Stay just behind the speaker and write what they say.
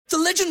The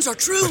legends are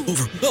true.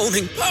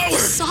 Overwhelming power!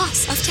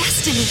 Sauce of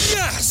destiny.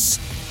 Yes!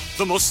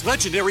 The most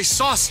legendary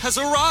sauce has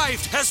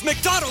arrived as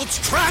McDonald's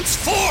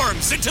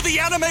transforms into the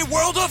anime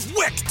world of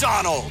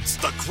WickDonald's.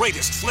 The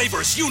greatest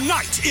flavors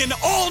unite in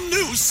all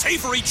new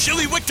savory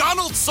chili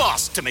McDonald's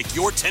sauce to make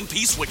your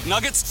 10-piece Wick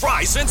Nuggets,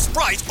 fries, and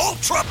Sprite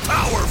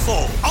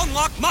ultra-powerful.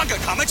 Unlock manga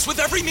comics with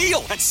every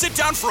meal and sit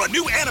down for a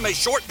new anime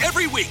short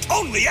every week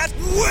only at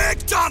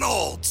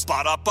WickDonald's.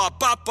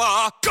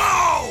 Ba-da-ba-ba-ba,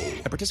 go!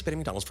 At participating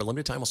McDonald's for a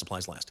limited time while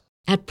supplies last.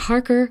 At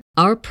Parker,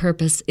 our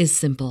purpose is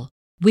simple.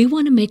 We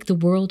want to make the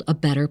world a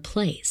better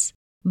place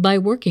by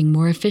working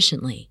more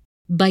efficiently,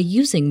 by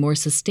using more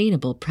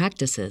sustainable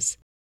practices,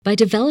 by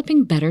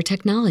developing better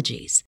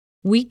technologies.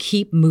 We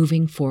keep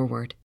moving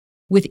forward.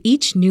 With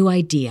each new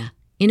idea,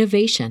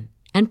 innovation,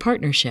 and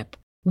partnership,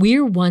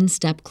 we're one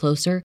step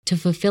closer to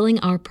fulfilling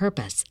our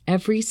purpose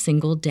every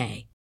single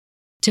day.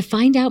 To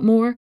find out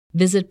more,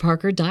 visit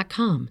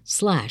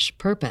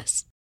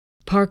parker.com/purpose.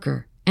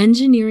 Parker,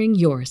 engineering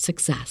your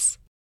success.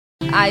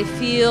 I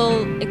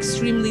feel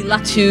extremely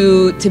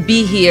lucky to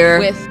be here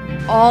with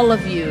all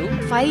of you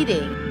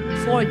fighting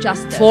for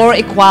justice, for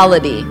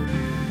equality,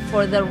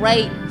 for the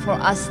right for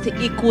us to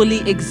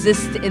equally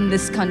exist in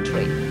this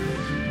country.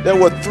 There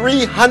were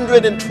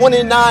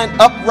 329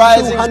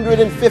 uprisings,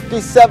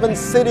 257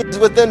 cities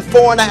within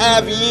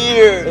 4.5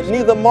 years. And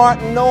neither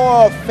Martin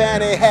nor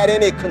Fannie had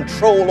any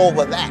control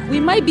over that. We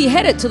might be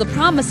headed to the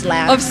promised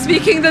land of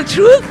speaking the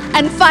truth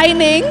and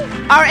finding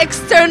our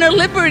external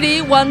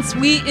liberty once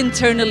we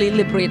internally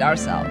liberate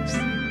ourselves.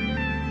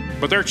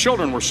 But their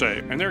children were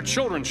saved, and their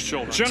children's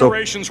children.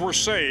 Generations were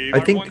saved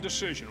by one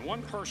decision,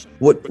 one person.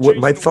 What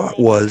my thought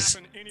was,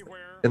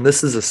 and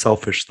this is a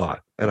selfish thought,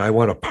 and I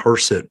want to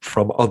parse it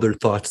from other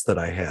thoughts that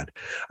I had.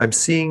 I'm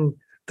seeing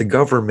the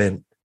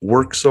government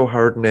work so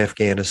hard in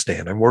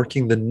Afghanistan. I'm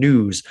watching the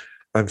news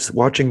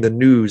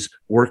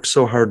work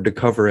so hard to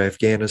cover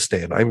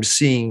Afghanistan. I'm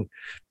seeing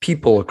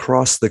people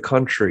across the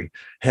country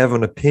have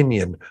an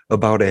opinion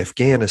about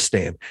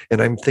Afghanistan.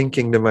 And I'm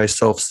thinking to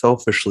myself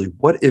selfishly,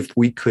 what if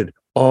we could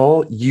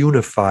all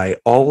unify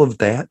all of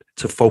that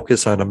to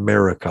focus on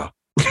America?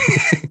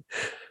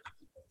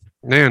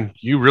 Man,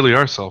 you really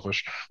are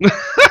selfish.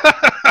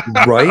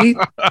 Right?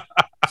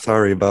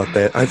 Sorry about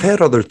that. I've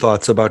had other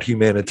thoughts about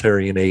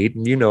humanitarian aid.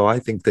 And, I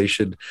think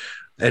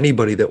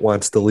anybody that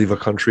wants to leave a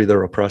country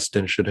they're oppressed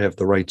in should have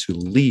the right to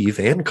leave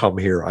and come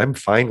here. I'm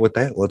fine with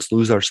that. Let's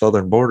lose our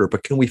southern border.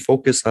 But can we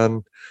focus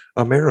on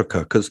America?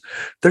 Because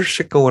there's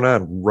shit going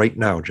on right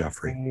now,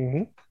 Jeffrey.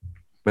 Mm-hmm.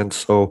 And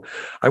so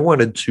I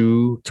wanted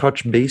to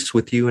touch base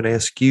with you and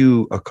ask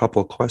you a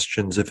couple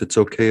questions, if it's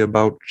okay,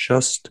 about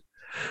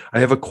I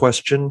have a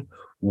question.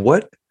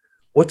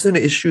 What's an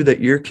issue that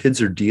your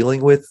kids are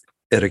dealing with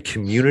at a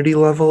community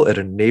level, at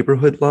a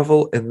neighborhood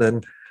level? And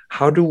then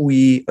how do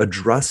we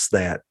address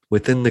that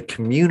within the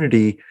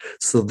community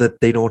so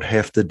that they don't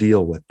have to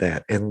deal with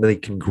that and they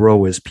can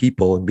grow as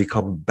people and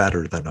become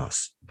better than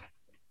us?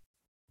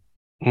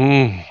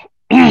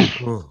 That's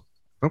a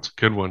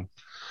good one.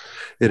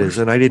 It is.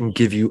 And I didn't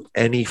give you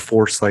any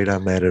foresight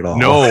on that at all.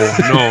 No.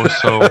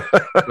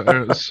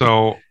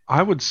 So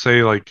I would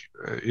say,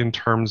 in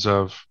terms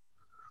of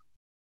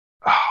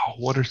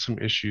what are some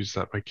issues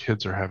that my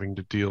kids are having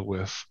to deal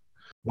with?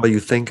 Well, you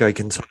think I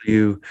can tell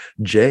you,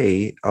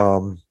 Jay,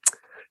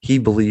 he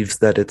believes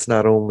that it's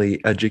not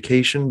only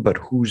education, but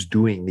who's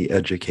doing the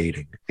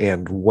educating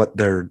and what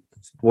they're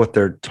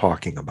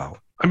talking about.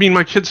 I mean,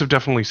 my kids have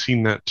definitely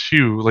seen that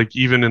too,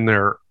 even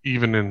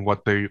in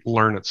what they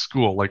learn at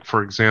school. Like,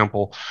 for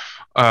example,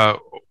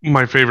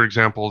 my favorite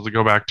example to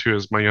go back to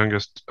is my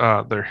youngest,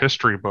 their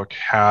history book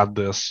had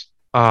this,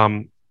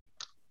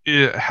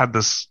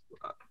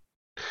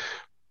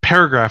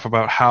 paragraph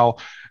about how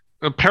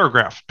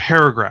paragraph.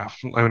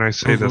 When I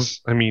say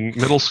this, I mean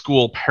middle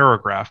school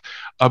paragraph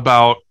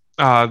about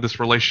this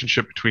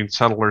relationship between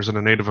settlers and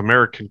a Native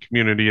American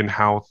community, and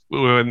how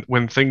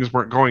when things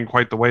weren't going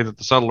quite the way that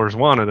the settlers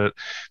wanted it,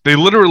 they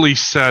literally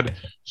said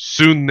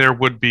soon there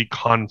would be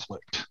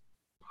conflict.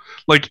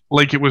 Like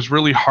it was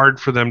really hard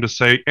for them to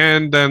say,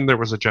 and then there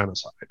was a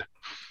genocide.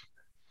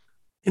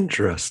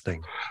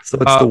 Interesting. So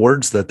it's the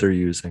words that they're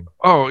using.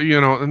 Oh,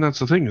 and that's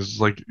the thing is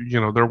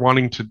they're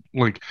wanting to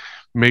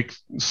make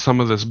some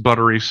of this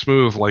buttery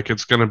smooth, like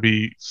it's going to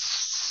be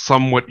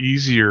somewhat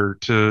easier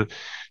to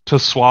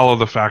swallow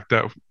the fact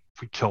that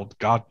we killed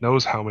God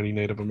knows how many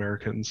Native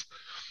Americans,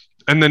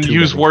 and then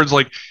use words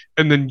like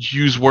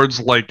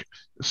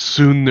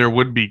soon there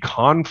would be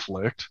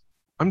conflict.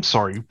 I'm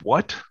sorry,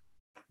 what?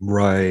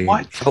 Right.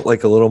 What? Felt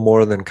like a little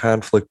more than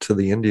conflict to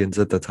the Indians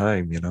at the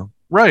time,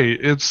 Right.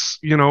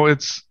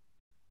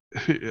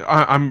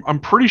 I'm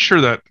pretty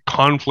sure that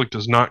conflict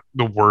is not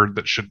the word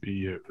that should be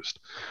used,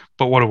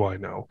 but what do I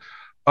know?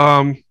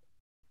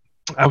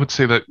 I would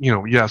say that,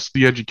 yes,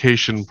 the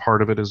education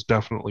part of it is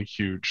definitely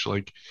huge.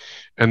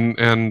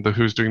 And the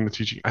who's doing the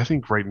teaching. I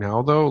think right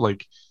now though,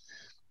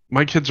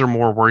 my kids are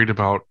more worried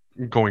about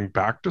going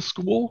back to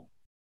school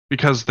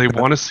because they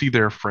want to see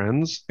their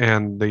friends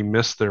and they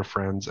miss their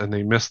friends and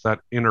they miss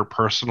that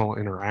interpersonal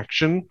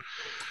interaction.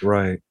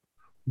 Right.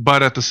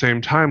 But at the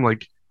same time,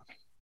 like,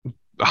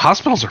 the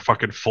hospitals are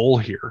fucking full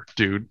here,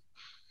 dude.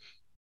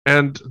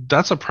 And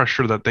that's a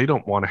pressure that they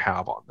don't want to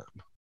have on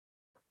them.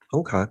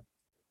 Okay.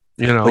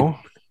 You know? Like,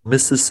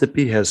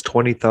 Mississippi has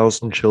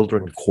 20,000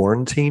 children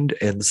quarantined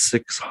and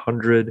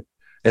 600,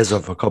 as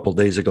of a couple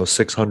days ago,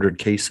 600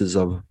 cases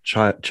of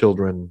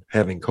children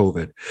having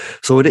COVID.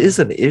 So it is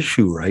an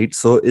issue, right?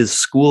 So is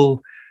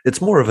school,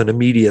 it's more of an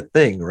immediate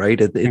thing, right?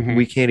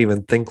 We can't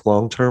even think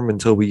long-term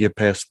until we get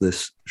past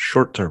this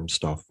short-term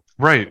stuff.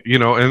 Right. You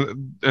know,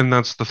 and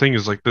that's the thing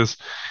is like this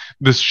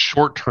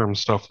short-term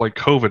stuff like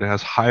COVID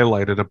has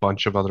highlighted a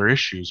bunch of other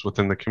issues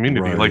within the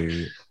community.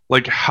 Right.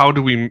 Like how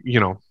do we, you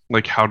know,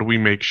 like how do we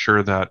make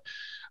sure that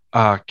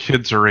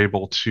kids are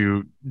able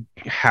to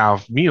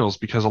have meals,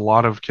 because a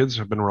lot of kids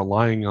have been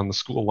relying on the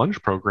school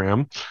lunch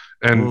program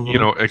and you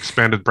know,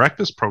 expanded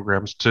breakfast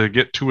programs to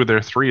get 2 of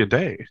their 3 a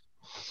day,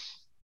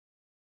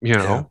 you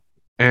know.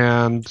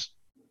 And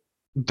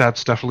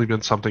that's definitely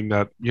been something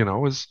that, you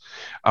know, is,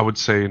 I would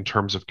say, in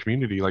terms of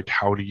community, like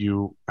how do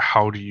you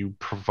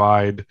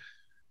provide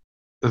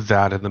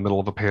that in the middle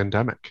of a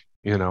pandemic,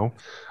 you know?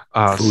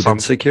 Food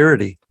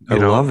insecurity. I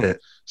love it.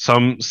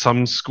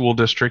 Some school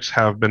districts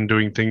have been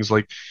doing things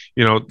like,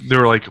 you know,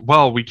 they're like,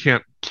 well, we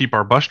can't keep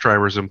our bus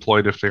drivers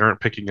employed if they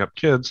aren't picking up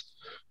kids.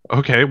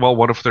 Okay, well,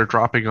 what if they're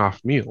dropping off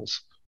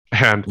meals?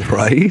 And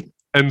right.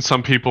 And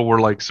some people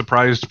were like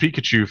surprised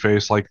Pikachu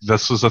face, like,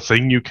 this is a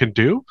thing you can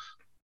do.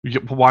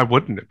 Why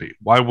wouldn't it be?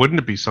 Why wouldn't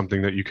it be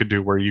something that you could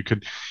do where you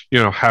could,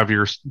 you know, have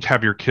your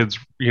kids,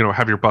 you know,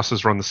 have your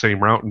buses run the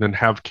same route and then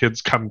have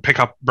kids come pick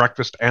up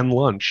breakfast and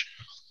lunch.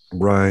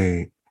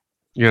 Right.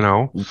 You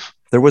know,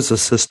 there was a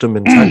system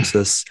in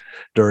Texas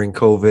during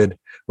COVID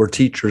where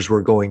teachers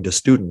were going to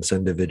students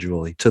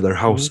individually to their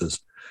houses.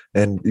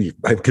 And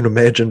I can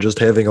imagine just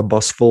having a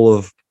bus full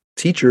of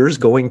teachers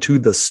going to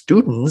the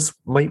students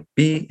might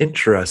be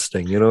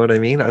interesting. You know what I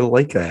mean? I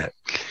like that.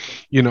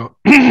 You know,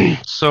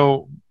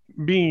 so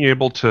being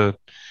able to,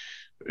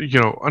 you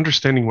know,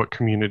 understanding what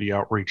community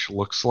outreach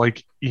looks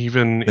like,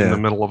 even in the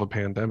middle of a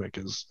pandemic,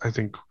 is, I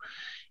think,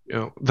 you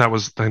know,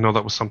 I know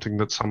that was something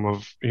that some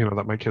of, you know,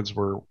 that my kids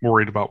were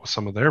worried about with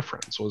some of their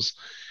friends was,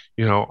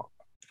 you know,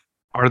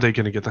 are they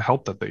going to get the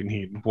help that they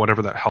need,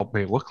 whatever that help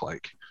may look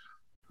like.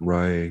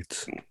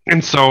 Right.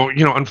 And so,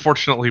 you know,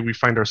 unfortunately, we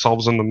find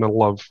ourselves in the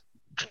middle of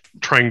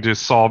trying to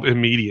solve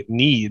immediate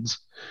needs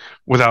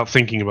without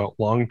thinking about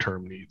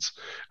long-term needs.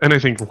 And I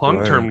think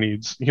long-term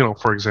needs, you know,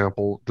 for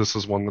example, this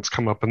is one that's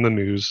come up in the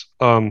news,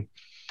 the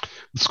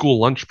school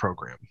lunch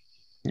program,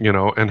 you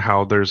know, and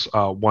how there's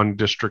one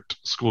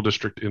school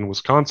district in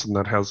Wisconsin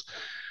that has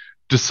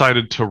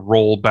decided to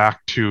roll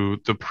back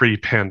to the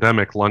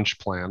pre-pandemic lunch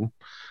plan.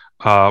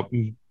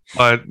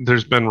 But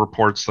there's been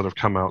reports that have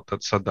come out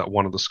that said that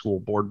one of the school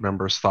board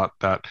members thought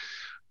that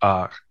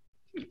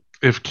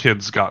if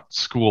kids got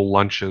school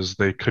lunches,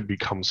 they could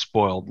become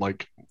spoiled.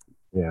 Like,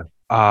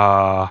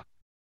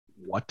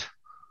 what?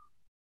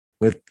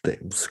 With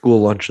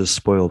school lunches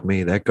spoiled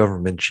me. That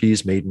government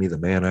cheese made me the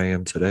man I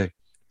am today.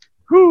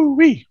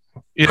 Woo-wee.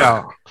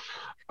 Yeah.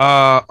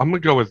 I'm gonna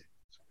go with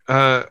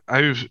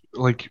I've,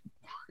 like,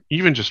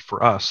 even just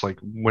for us, like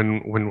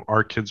when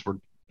our kids were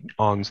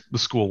on the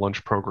school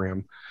lunch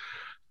program,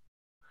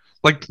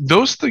 like,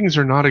 those things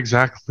are not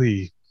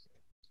exactly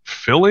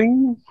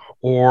filling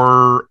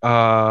or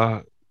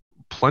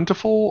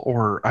plentiful,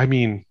 or, I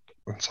mean,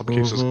 in some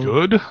cases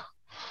good.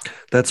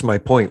 That's my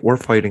point. We're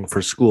fighting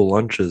for school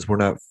lunches. We're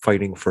not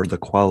fighting for the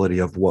quality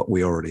of what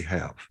we already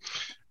have.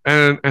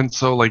 And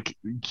so, like,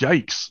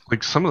 yikes,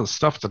 like, some of the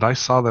stuff that I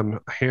saw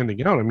them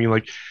handing out, I mean,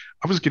 like,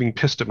 I was getting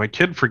pissed at my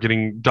kid for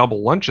getting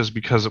double lunches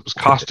because it was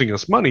costing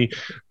us money.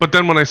 But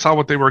then when I saw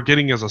what they were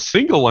getting as a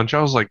single lunch,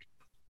 I was like,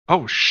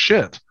 oh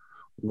shit,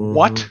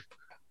 what?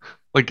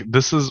 Like,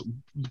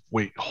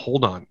 wait,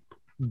 hold on.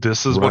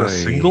 This is what a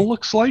single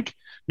looks like?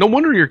 No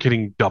wonder you're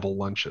getting double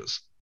lunches.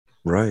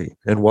 Right.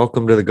 And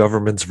welcome to the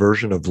government's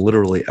version of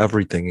literally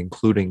everything,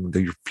 including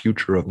the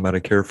future of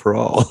Medicare for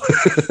all.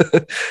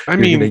 I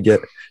mean,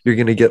 you're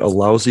going to get a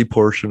lousy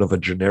portion of a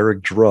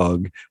generic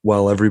drug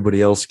while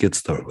everybody else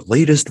gets the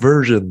latest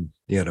version,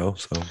 you know,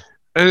 so.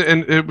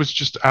 And it was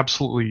just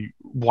absolutely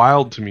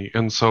wild to me.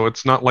 And so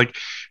it's not like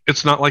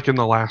in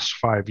the last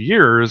 5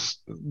 years,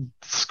 the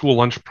school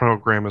lunch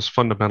program has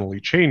fundamentally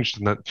changed,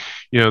 and that,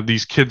 you know,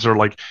 these kids are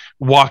like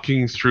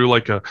walking through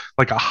like a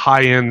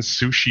high-end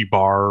sushi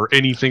bar or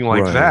anything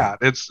like that.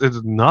 It's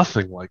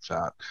nothing like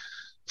that.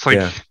 It's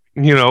like,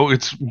 you know,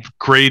 it's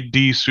grade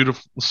D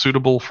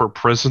suitable for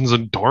prisons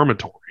and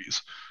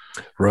dormitories.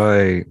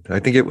 Right.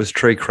 I think it was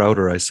Trey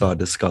Crowder I saw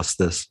discuss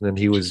this, and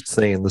he was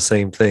saying the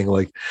same thing.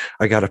 Like,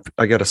 I got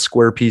a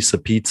square piece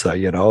of pizza,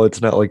 you know, it's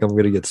not like I'm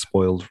going to get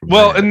spoiled from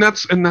that.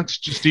 And that's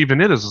just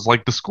even it is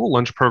like the school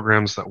lunch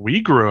programs that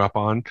we grew up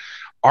on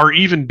are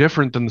even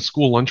different than the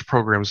school lunch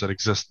programs that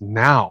exist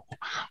now,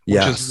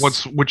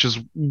 which is,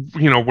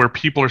 you know, where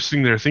people are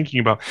sitting there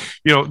thinking about,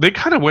 you know, they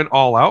kind of went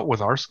all out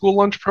with our school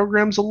lunch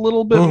programs a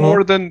little bit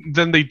more than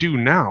they do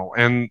now.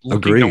 And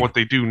looking at what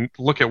they do,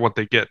 look at what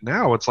they get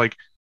now. It's like,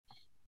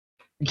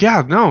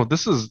 yeah, no,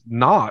 this is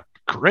not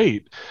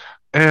great.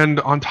 And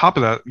on top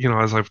of that,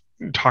 as I've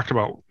talked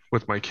about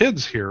with my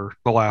kids here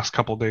the last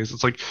couple of days,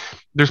 it's like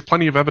there's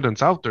plenty of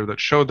evidence out there that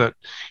show that,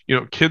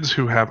 kids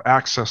who have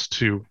access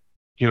to,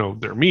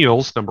 their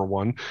meals, number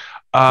one,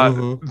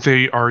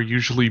 they are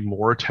usually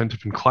more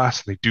attentive in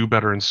class and they do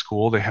better in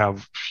school. They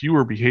have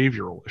fewer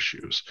behavioral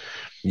issues.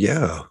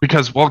 Yeah.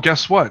 Because, well,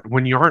 guess what?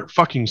 When you aren't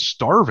fucking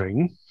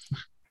starving,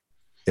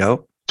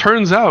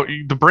 turns out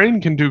the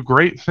brain can do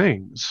great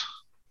things.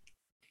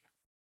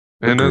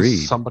 And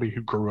as somebody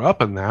who grew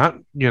up in that,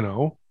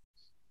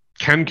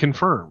 can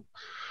confirm.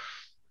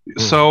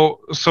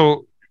 So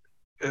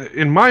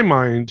in my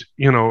mind,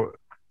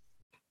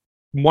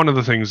 one of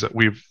the things that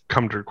we've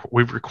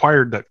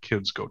required that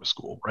kids go to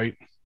school, right?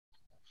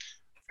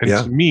 And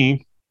to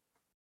me,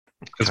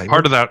 as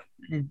part of that,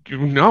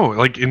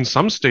 like in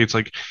some states,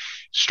 like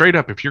straight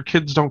up, if your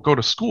kids don't go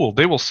to school,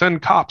 they will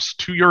send cops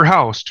to your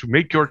house to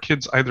make your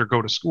kids either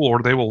go to school,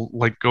 or they will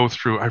like go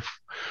through, I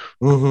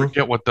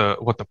forget what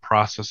the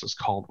process is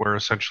called, where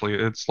essentially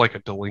it's like a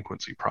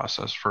delinquency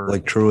process for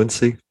like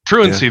truancy.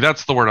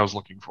 That's the word I was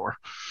looking for.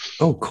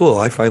 Oh, cool.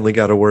 I finally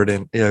got a word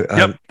in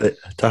to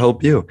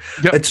help you.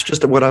 It's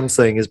just what I'm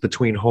saying is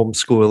between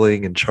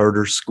homeschooling and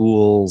charter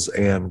schools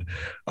and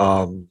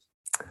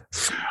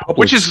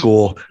which is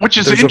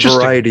interesting. A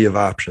variety of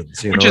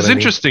options, which is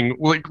interesting.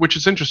 Which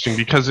is interesting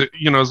because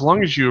as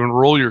long as you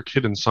enroll your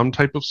kid in some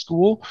type of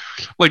school,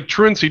 like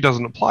truancy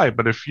doesn't apply.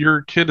 But if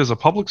your kid is a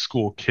public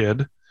school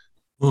kid,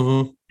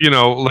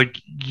 like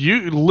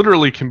you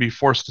literally can be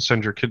forced to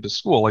send your kid to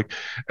school. Like,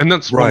 and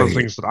that's one of the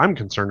things that I'm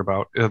concerned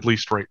about, at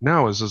least right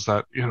now, is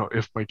that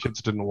if my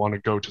kids didn't want to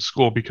go to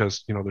school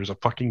because there's a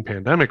fucking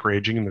pandemic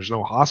raging and there's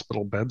no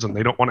hospital beds and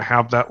they don't want to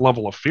have that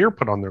level of fear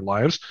put on their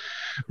lives,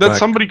 that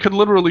somebody could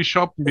literally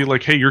show up and be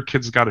like, hey, your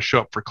kid's got to show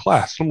up for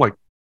class. I'm like,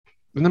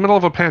 in the middle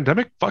of a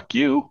pandemic, fuck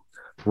you.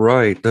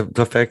 Right.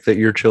 The fact that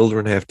your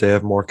children have to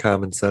have more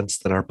common sense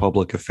than our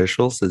public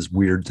officials is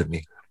weird to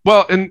me.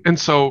 Well, and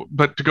so,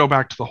 but to go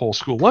back to the whole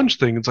school lunch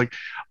thing, it's like,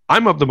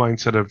 I'm of the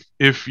mindset of,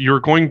 if you're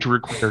going to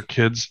require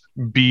kids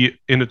be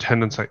in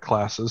attendance at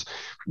classes,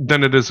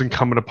 then it is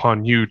incumbent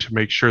upon you to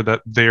make sure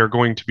that they are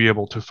going to be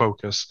able to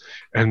focus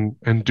and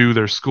do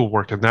their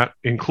schoolwork. And that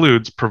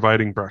includes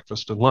providing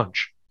breakfast and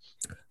lunch.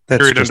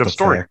 That's period, just end of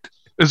story. Fact.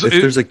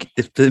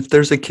 If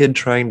there's a kid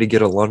trying to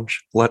get a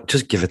lunch,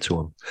 just give it to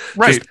him.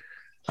 Right.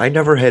 I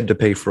never had to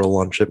pay for a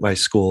lunch at my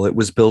school. It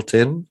was built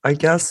in, I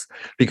guess,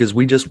 because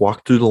we just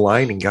walked through the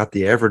line and got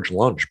the average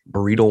lunch.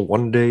 Burrito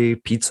one day,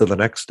 pizza the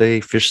next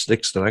day, fish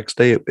sticks the next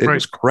day. It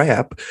was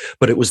crap,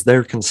 but it was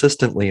there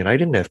consistently, and I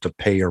didn't have to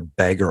pay or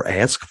beg or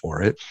ask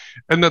for it.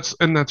 And that's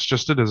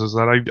just it is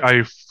that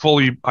I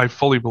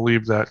fully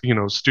believe that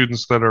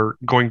students that are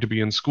going to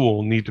be in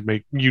school need to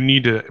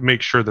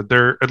make sure that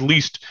they're at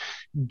least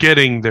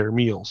getting their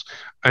meals.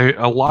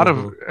 A lot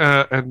of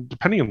and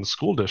depending on the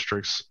school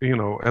districts,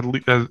 at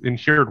least in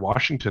here in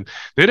Washington,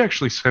 they'd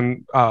actually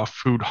send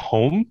food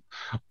home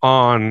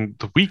on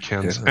the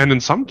weekends, and in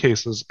some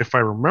cases, if I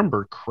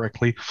remember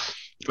correctly,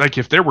 like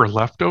if there were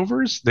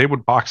leftovers, they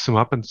would box them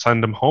up and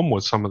send them home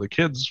with some of the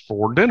kids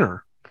for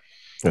dinner.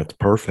 That's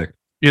perfect.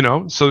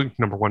 So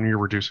number one, you're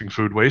reducing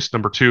food waste.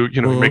 Number two,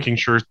 making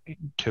sure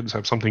kids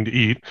have something to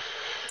eat.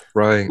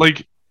 Right.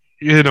 Like,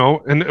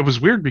 and it was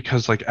weird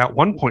because like at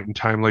one point in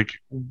time, like,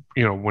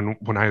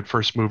 when I had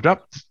first moved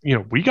up,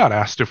 we got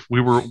asked if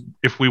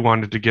we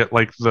wanted to get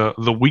like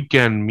the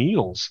weekend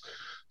meals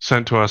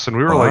sent to us. And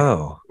we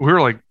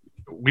were like,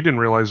 we didn't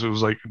realize it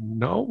was like,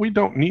 no, we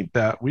don't need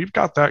that. We've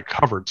got that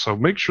covered. So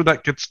make sure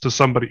that gets to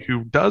somebody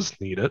who does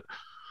need it.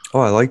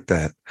 Oh, I like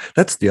that.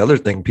 That's the other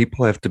thing.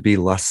 People have to be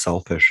less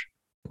selfish,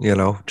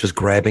 just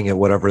grabbing at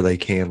whatever they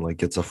can.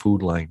 Like it's a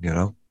food line,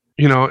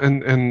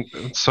 and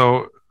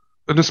so,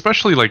 and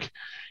especially like,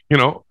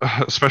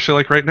 especially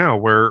like right now,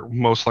 where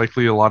most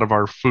likely a lot of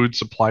our food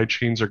supply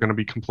chains are going to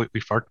be completely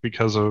fucked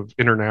because of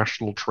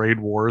international trade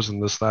wars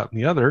and this, that, and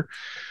the other.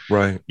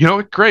 Right.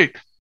 Great.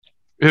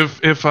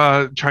 If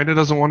China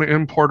doesn't want to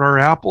import our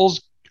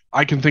apples,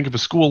 I can think of a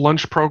school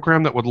lunch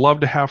program that would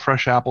love to have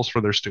fresh apples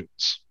for their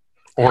students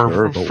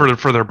or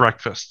for their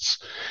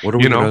breakfasts. What are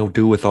we going to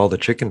do with all the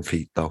chicken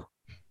feet, though?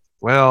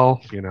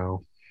 Well,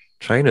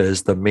 China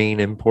is the main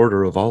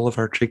importer of all of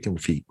our chicken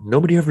feet.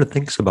 Nobody ever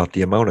thinks about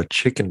the amount of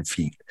chicken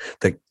feet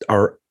that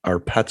our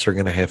pets are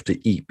going to have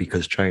to eat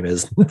because China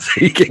isn't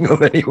taking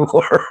them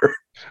anymore.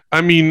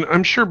 I mean,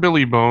 I'm sure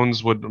Billy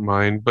Bones wouldn't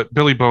mind, but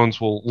Billy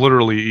Bones will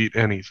literally eat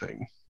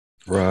anything.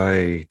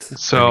 Right.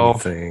 So,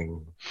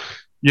 anything.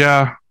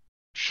 Yeah,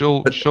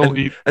 she'll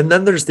eat. And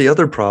then there's the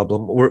other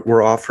problem.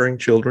 We're offering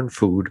children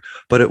food,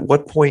 but at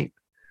what point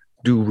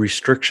do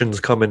restrictions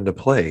come into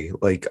play?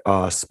 Like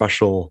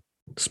special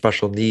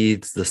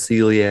needs, the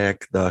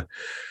celiac,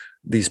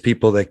 these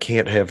people that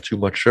can't have too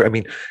much sugar. I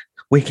mean,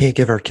 we can't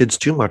give our kids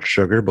too much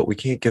sugar, but we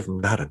can't give them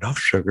not enough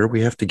sugar.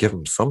 We have to give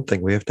them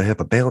something. We have to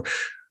have a balance.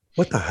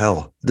 What the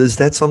hell? Is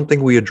that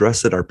something we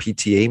address at our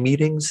PTA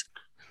meetings?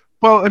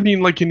 Well, I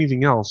mean, like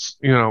anything else,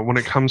 when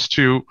it comes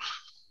to,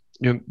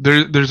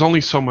 there's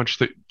only so much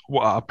that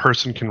a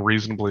person can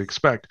reasonably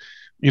expect,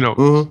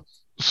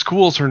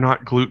 schools are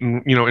not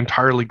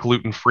entirely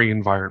gluten-free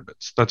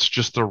environments. That's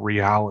just the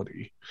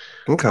reality.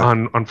 Okay.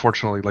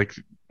 Unfortunately, like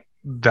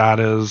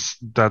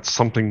that's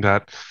something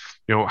that,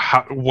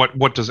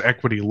 what does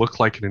equity look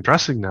like in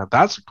addressing that?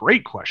 That's a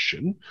great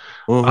question.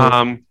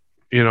 Do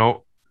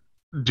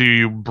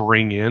you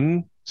bring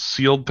in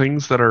sealed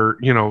things that are,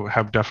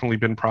 have definitely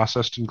been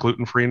processed in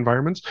gluten-free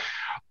environments?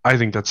 I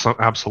think that's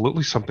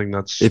absolutely something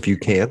that's, if you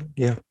can,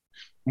 yeah.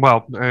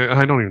 Well,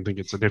 I don't even think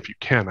it's an if you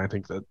can. I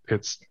think that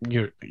it's,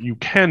 you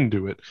can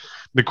do it.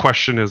 The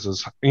question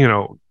is,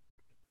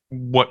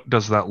 what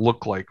does that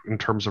look like in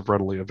terms of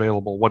readily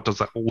available? What does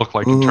that look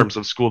like in terms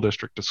of school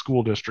district to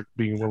school district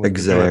being willing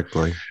to do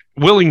it?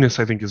 Willingness,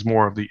 I think, is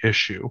more of the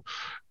issue.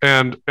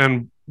 And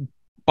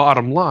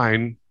bottom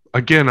line,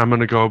 again, I'm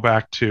going to go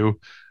back to,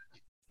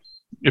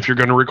 if you're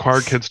going to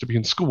require kids to be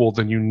in school,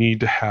 then you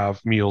need to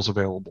have meals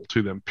available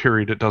to them,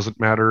 period. It doesn't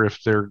matter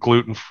if they're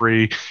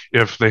gluten-free,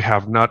 if they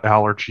have nut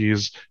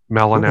allergies,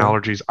 melon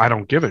allergies. I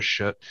don't give a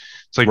shit.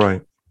 It's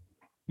like,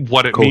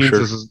 what it means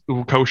is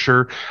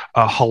kosher,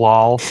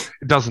 halal.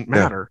 It doesn't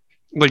matter.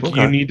 Like,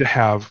 you need to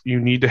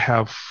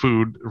have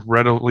food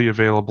readily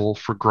available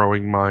for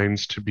growing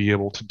minds to be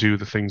able to do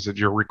the things that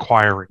you're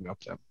requiring of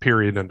them,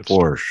 period. End of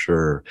story. For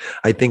sure.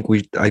 I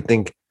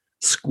think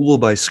school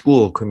by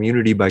school,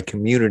 community by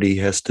community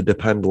has to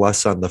depend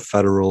less on the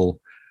federal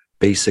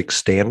basic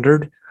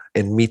standard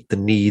and meet the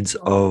needs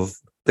of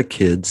the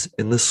kids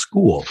in the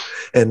school.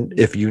 And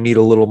if you need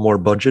a little more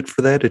budget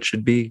for that, it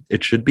should be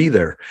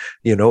there.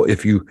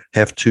 If you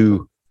have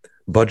to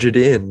budget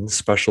in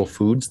special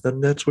foods,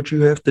 then that's what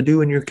you have to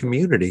do in your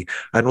community.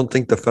 I don't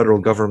think the federal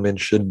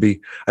government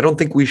I don't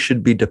think we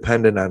should be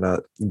dependent on a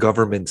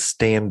government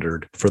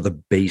standard for the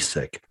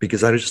basic,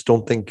 because I just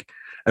don't think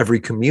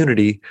every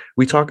community,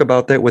 we talk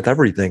about that with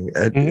everything.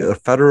 A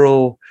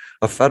federal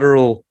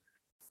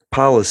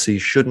policy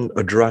shouldn't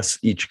address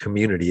each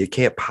community. It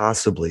can't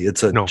possibly.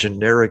 It's a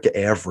generic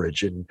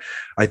average. And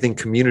I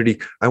think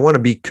I want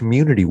to be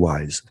community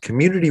wise.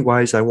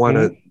 I want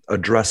to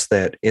address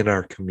that in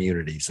our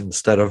communities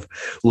instead of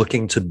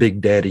looking to big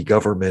daddy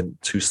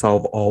government to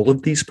solve all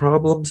of these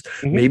problems.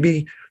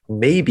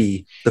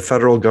 Maybe the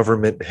federal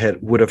government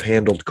would have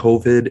handled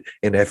COVID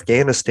and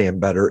Afghanistan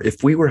better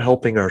if we were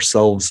helping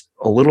ourselves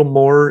a little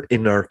more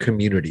in our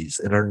communities,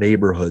 in our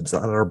neighborhoods,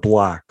 on our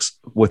blocks,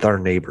 with our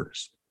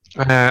neighbors.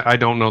 I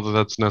don't know that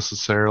that's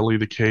necessarily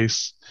the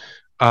case,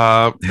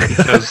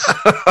 because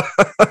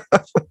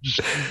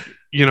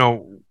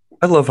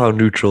I love how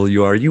neutral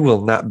you are. You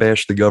will not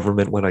bash the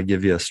government when I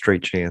give you a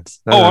straight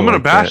chance. I'm going to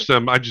bash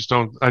them. I just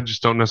don't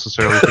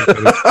necessarily think that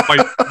it's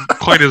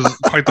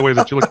quite the way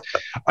that you look.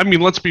 I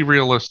mean, let's be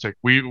realistic.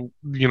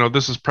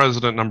 This is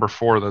president number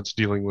 4 that's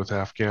dealing with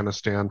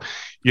Afghanistan,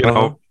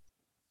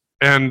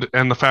 and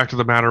the fact of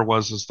the matter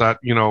is that,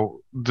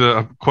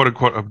 the quote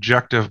unquote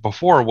objective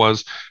before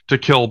was to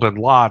kill bin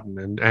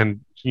Laden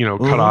and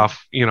cut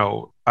off,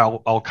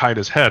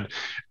 Al-Qaeda's head.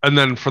 And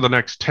then for the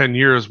next 10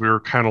 years, we were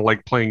kind of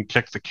like playing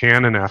kick the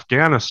can in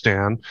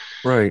Afghanistan.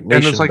 Right. And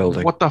it's like,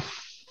 building.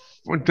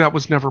 That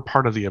was never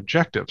part of the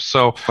objective.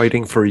 So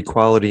fighting for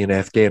equality in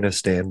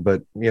Afghanistan,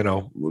 but,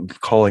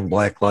 calling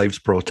Black Lives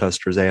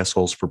protesters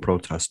assholes for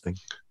protesting.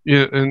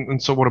 Yeah.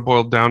 And so what it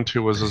boiled down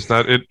to is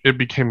that it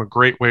became a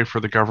great way for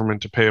the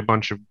government to pay a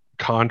bunch of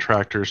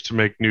contractors to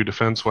make new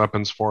defense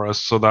weapons for us,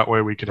 so that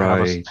way we could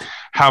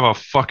have a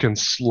fucking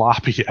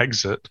sloppy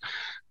exit.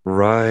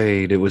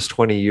 Right. It was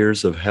 20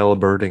 years of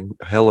Halliburton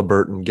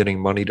getting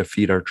money to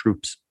feed our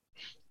troops.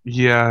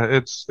 Yeah,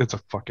 it's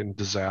a fucking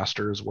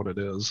disaster is what it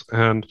is.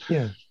 And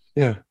yeah.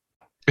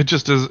 It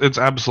just is. It's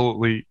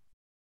absolutely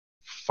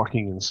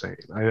fucking insane.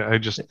 I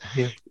just,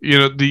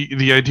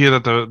 the idea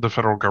that the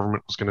federal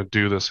government was going to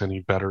do this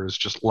any better is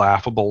just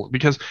laughable,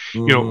 because,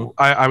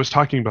 I was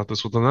talking about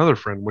this with another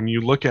friend. When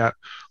you look at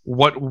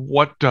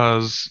what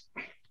does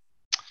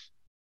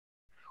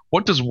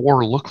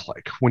war look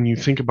like, when you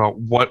think about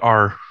what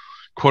our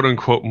quote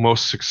unquote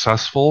most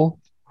successful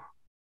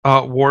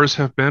wars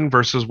have been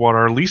versus what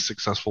our least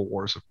successful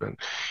wars have been.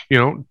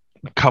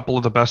 A couple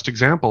of the best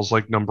examples,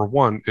 like number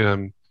one,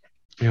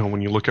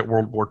 when you look at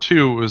World War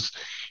II, is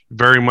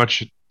very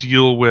much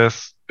deal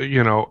with,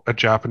 a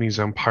Japanese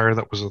empire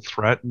that was a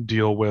threat, and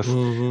deal with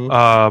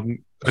a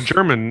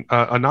German,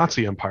 a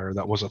Nazi empire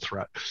that was a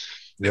threat.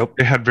 Yep.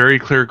 They had very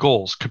clear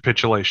goals: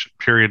 capitulation,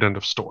 period, end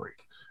of story.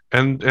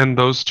 And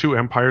those two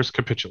empires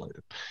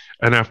capitulated.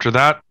 And after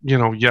that,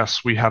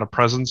 yes, we had a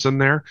presence in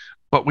there,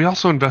 but we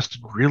also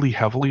invested really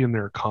heavily in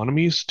their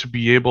economies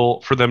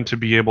for them to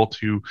be able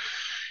to,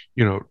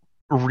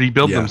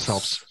 rebuild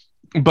themselves.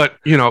 But,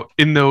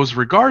 in those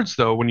regards,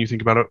 though, when you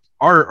think about it,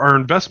 our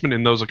investment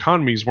in those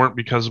economies weren't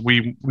because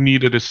we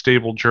needed a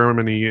stable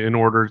Germany in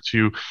order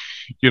to,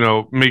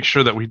 make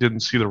sure that we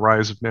didn't see the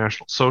rise of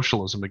National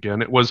Socialism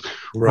again. It was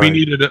we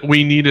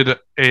needed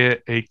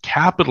a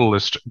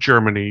capitalist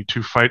Germany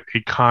to fight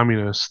a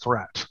communist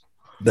threat.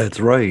 That's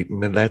right.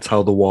 And then that's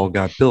how the wall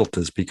got built,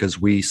 is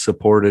because we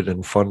supported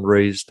and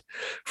fundraised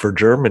for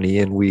Germany,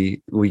 and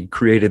we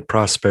created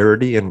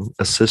prosperity and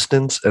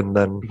assistance, and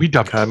then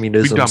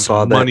communism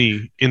saw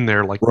money in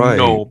there like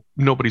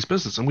nobody's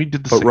business. And we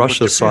did the same. But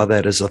Russia saw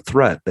that as a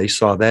threat. They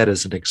saw that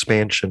as an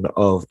expansion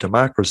of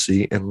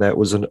democracy, and that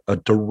was a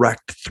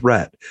direct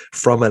threat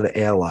from an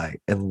ally.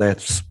 And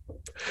that's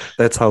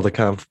how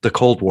the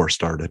Cold War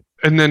started.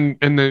 And then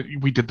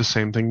we did the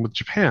same thing with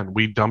Japan.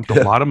 We dumped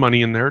a lot of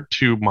money in there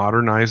to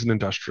modernize and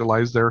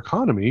industrialize their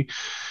economy.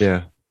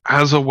 Yeah.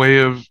 As a way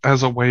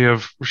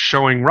of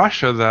showing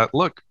Russia that,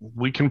 look,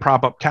 we can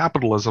prop up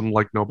capitalism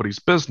like nobody's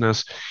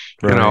business.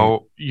 Right. You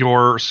know,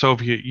 your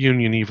Soviet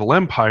Union evil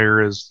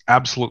empire is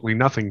absolutely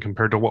nothing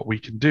compared to what we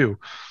can do.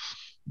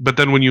 But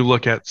then when you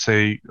look at,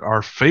 say,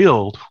 our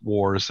failed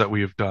wars that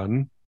we have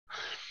done,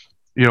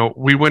 you know,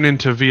 we went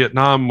into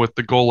Vietnam with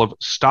the goal of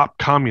stop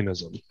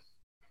communism.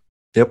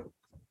 Yep.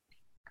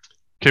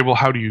 Okay, well,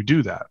 how do you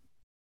do that?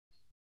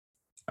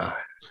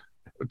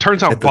 It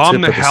turns out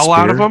bomb the hell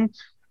out of them.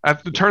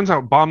 It turns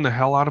out bomb the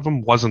hell out of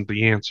them wasn't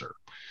the answer.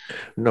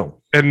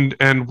 No.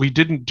 And we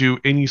didn't do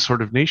any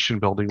sort of nation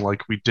building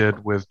like we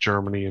did with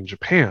Germany and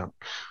Japan.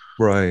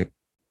 Right.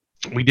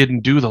 We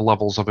didn't do the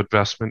levels of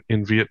investment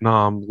in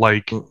Vietnam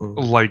like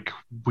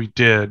we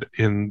did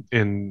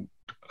in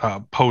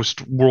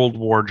post World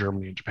War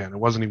Germany and Japan. It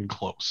wasn't even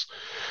close.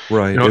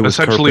 Right. You know, it was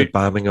essentially carpet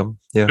bombing them.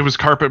 Yeah. It was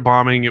carpet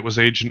bombing. It was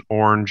Agent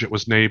Orange. It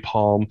was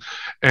napalm,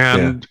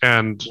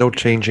 and no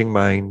changing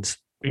minds.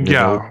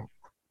 Yeah.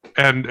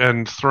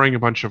 And throwing a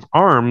bunch of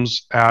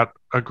arms at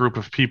a group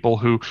of people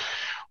who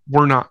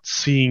were not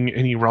seeing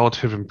any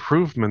relative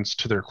improvements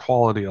to their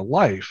quality of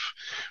life.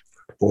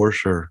 For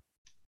sure.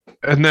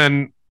 And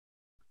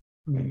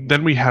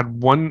then we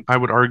had one, I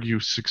would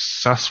argue,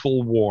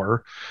 successful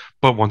war,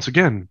 but once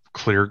again,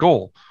 clear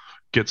goal: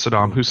 get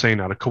Saddam Hussein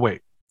out of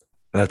Kuwait.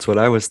 That's what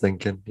I was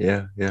thinking.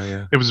 Yeah.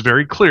 It was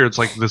very clear. It's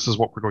like, this is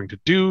what we're going to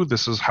do.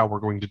 This is how we're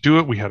going to do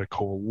it. We had a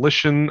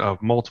coalition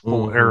of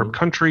multiple Arab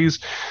countries.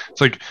 It's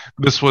like,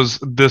 this was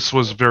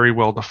very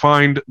well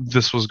defined.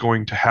 This was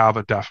going to have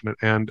a definite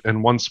end.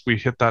 And once we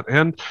hit that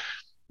end,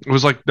 it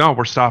was like, no,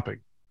 we're stopping.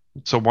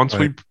 So once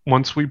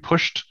we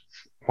pushed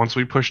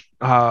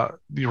the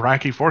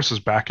Iraqi forces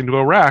back into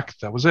Iraq,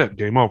 that was it.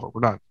 Game over.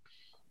 We're done.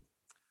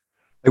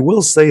 I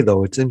will say,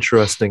 though, it's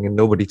interesting and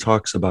nobody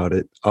talks about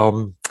it.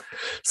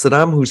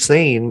 Saddam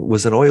Hussein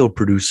was an oil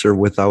producer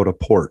without a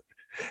port.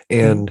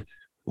 And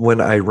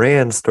when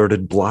Iran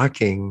started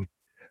blocking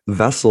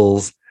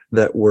vessels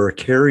that were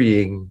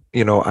carrying,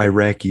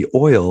 Iraqi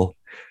oil,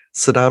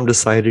 Saddam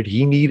decided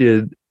he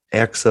needed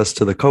access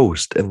to the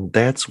coast. And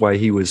that's why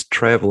he was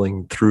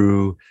traveling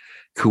through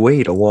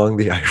Kuwait along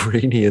the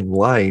Iranian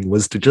line,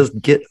 was to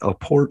just get a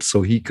port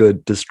so he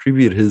could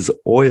distribute his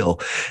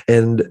oil.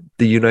 And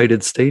the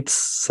United States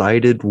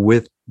sided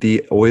with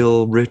the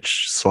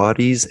oil-rich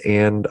Saudis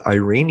and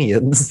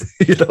Iranians,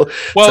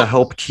 to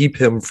help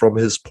keep him from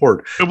his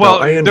port.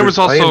 Well, I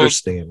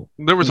understand.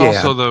 There was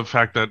also the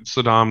fact that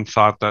Saddam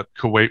thought that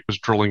Kuwait was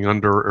drilling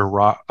under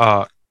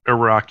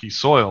Iraqi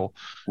soil,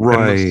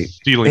 right?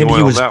 Stealing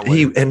oil that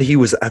way. He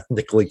was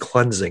ethnically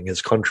cleansing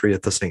his country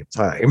at the same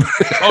time.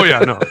 Oh yeah,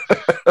 no,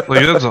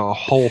 like that's a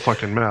whole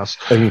fucking mess.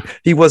 I mean,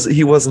 he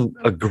wasn't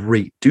a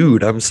great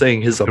dude. I'm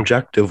saying his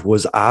objective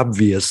was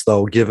obvious,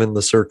 though, given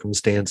the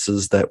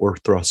circumstances that were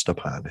thrust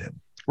upon him.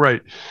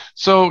 Right.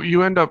 So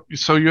you end up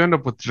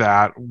with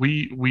that.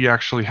 We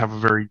actually have a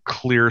very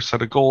clear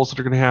set of goals that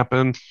are going to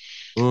happen,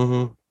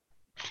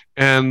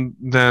 and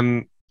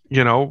then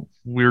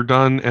we're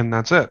done, and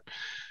that's it.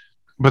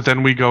 But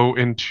then we go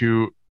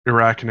into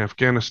Iraq and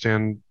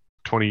Afghanistan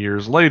 20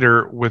 years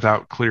later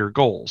without clear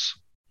goals.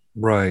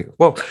 Right.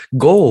 Well,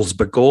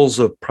 goals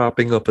of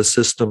propping up a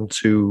system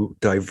to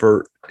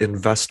divert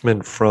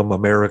investment from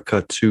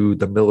America to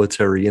the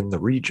military in the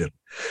region.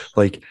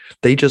 Like,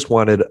 they just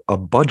wanted a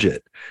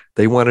budget.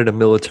 They wanted a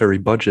military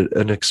budget,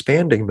 an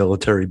expanding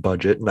military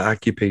budget, and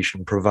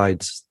occupation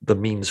provides the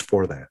means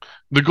for that.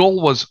 The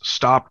goal was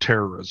stop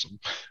terrorism.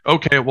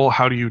 Okay, well,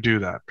 how do you do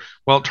that?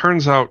 Well, it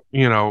turns out,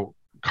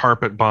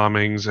 carpet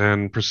bombings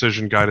and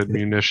precision guided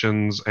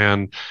munitions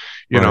and,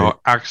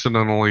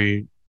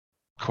 accidentally,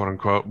 quote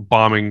unquote,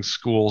 bombing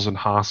schools and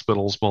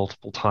hospitals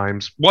multiple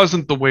times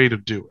wasn't the way to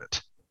do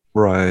it.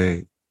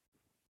 Right.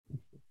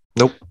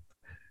 Nope.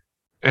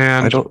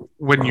 And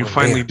when you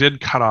finally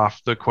did cut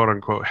off the quote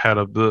unquote head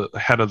of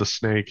the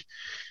snake,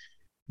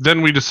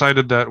 then we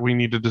decided that we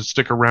needed to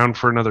stick around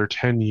for another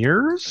 10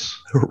 years.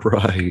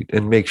 Right.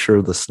 And make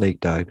sure the snake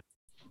died.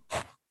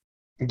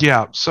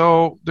 Yeah.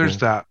 So there's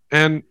that.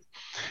 And,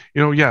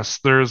 yes,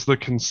 there's the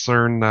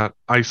concern that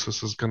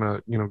ISIS is going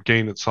to,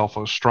 gain itself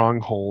a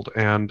stronghold.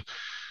 And,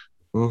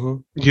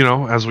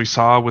 as we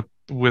saw with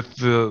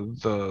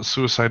the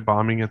suicide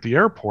bombing at the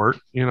airport,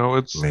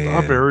 it's going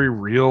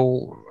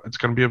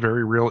to be a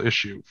very real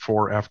issue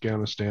for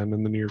Afghanistan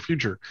in the near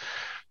future.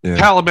 Yeah.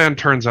 Taliban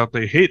turns out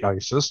they hate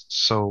ISIS,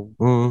 so.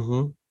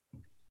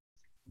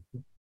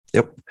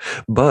 Yep.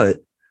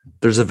 But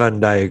there's a Venn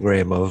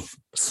diagram of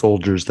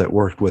soldiers that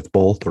worked with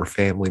both or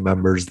family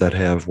members that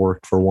have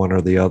worked for one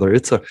or the other.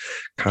 It's a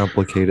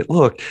complicated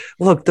look.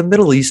 The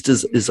Middle East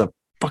is a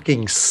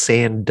fucking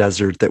sand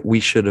desert that we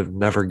should have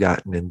never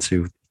gotten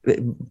into.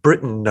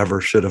 Britain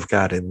never should have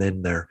gotten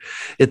in there.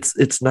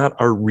 It's not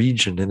our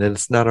region, and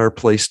it's not our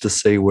place to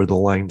say where the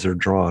lines are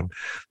drawn.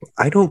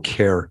 I don't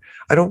care.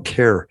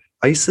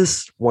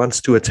 ISIS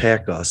wants to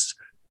attack us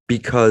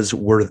because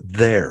we're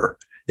there.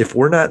 If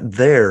we're not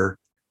there,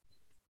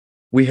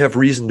 we have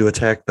reason to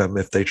attack them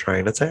if they try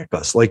and attack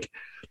us. Like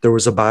there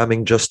was a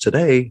bombing just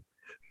today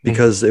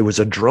because it was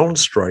a drone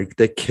strike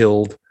that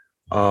killed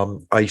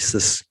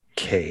Isaac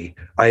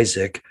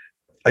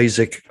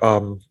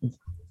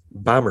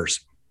bombers,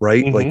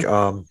 right? Like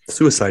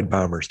suicide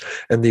bombers.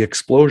 And the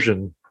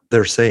explosion,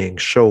 they're saying,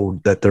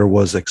 showed that there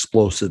was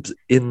explosives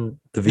in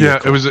the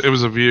vehicle. Yeah, it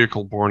was a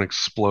vehicle-borne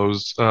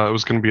explodes. It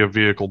was going to be a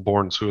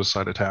vehicle-borne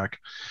suicide attack.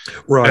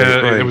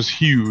 Right. It was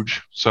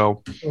huge.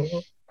 So,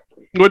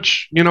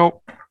 which,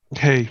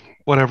 hey,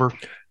 whatever.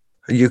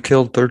 You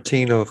killed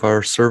 13 of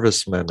our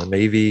servicemen, a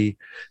Navy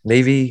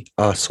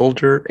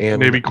soldier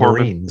and Navy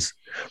Marines.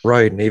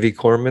 Right, Navy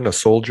corpsman, a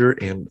soldier,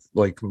 and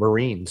like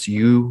Marines.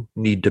 You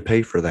need to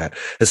pay for that.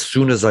 As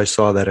soon as I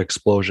saw that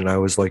explosion, I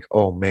was like,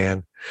 oh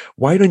man,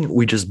 why didn't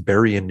we just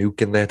bury a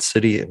nuke in that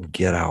city and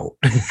get out?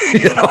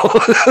 It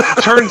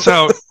turns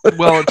out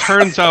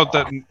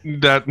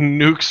that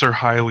nukes are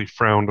highly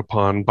frowned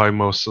upon by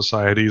most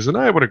societies, and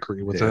I would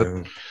agree with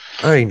it.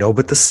 I know,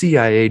 but the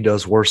CIA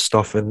does worse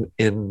stuff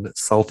in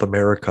South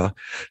America.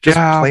 Just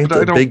plant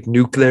a big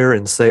nuke there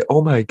and say,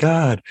 oh my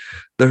God,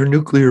 their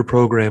nuclear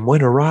program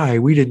went awry.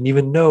 We didn't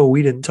even know.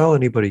 We didn't tell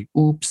anybody.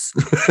 Oops.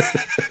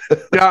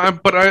 Yeah,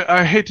 but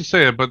I hate to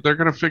say it, but they're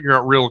going to figure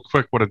out real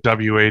quick what a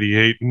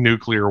W-88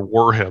 nuclear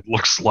warhead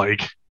looks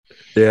like.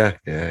 Yeah.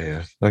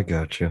 I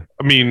got you.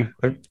 I mean,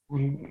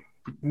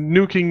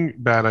 nuking,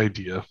 bad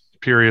idea.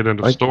 Period. End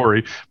of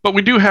story. But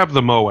we do have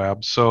the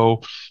Moab,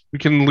 so we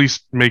can at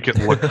least make it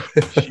look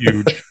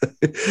huge.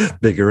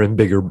 Bigger and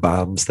bigger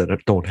bombs that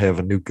don't have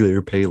a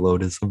nuclear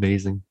payload is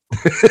amazing.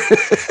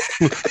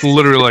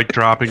 Literally like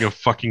dropping a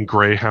fucking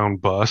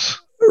Greyhound bus.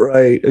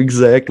 Right,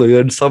 exactly.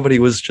 And somebody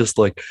was just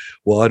like,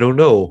 well, I don't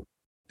know.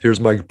 Here's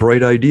my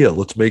bright idea.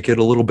 Let's make it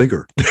a little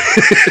bigger.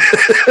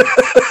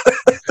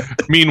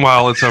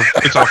 Meanwhile, it's a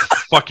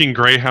fucking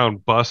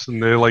Greyhound bus,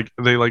 and they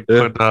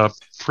put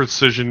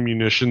precision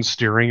munition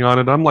steering on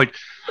it. I'm like,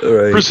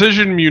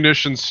 precision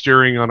munition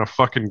steering on a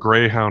fucking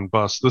Greyhound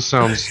bus. This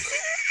sounds.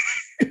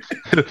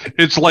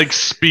 It's like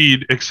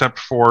speed, except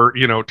for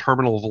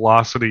terminal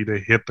velocity to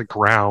hit the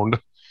ground.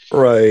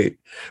 Right.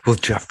 Well,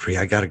 Jeffrey,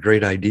 I got a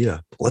great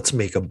idea. Let's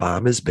make a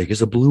bomb as big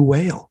as a blue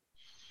whale.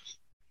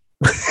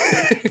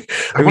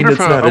 I wonder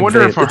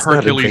if a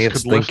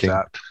Hercules could lift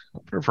that. I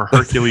wonder if a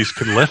Hercules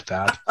could lift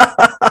that.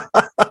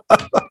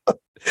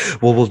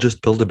 Well, we'll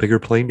just build a bigger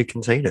plane to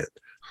contain it.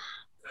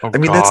 Oh, I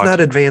mean, that's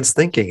not advanced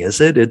thinking, is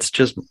it? It's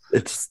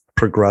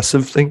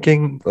progressive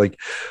thinking. Like,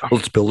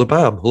 let's build a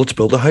bomb. Let's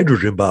build a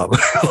hydrogen bomb.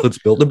 Let's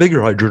build a bigger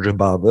hydrogen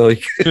bomb.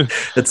 Like,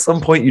 at some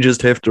point, you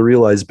just have to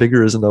realize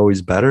bigger isn't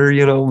always better.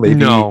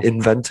 Maybe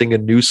inventing a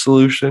new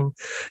solution.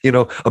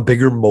 A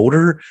bigger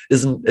motor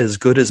isn't as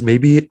good as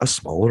maybe a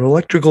smaller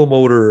electrical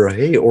motor.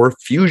 Or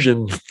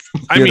fusion.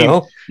 I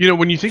mean,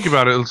 when you think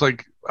about it, it's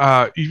like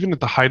even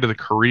at the height of the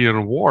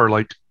Korean War,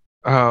 like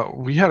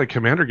we had a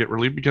commander get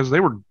relieved because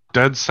they were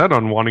dead set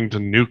on wanting to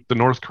nuke the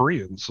North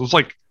Koreans. So it's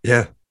like,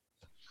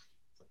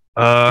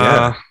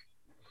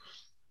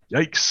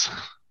 yikes.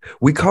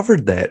 We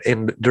covered that,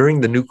 and during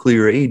the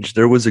nuclear age,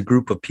 there was a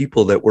group of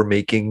people that were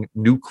making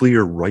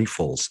nuclear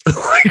rifles,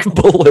 like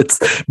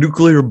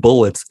nuclear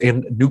bullets,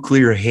 and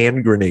nuclear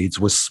hand grenades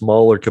with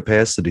smaller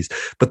capacities.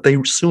 But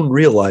they soon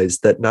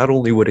realized that not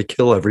only would it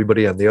kill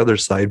everybody on the other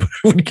side, but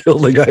it would kill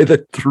the guy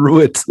that threw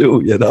it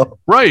too,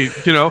 Right,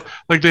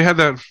 like they had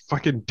that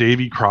fucking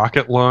Davy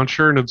Crockett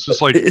launcher, and it's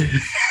just like...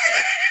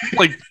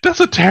 Like,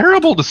 that's a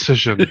terrible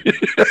decision.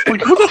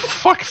 Like, who the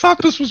fuck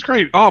thought this was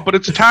great? Oh, but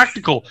it's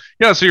tactical.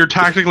 Yeah, so you're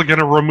tactically going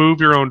to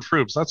remove your own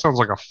troops. That sounds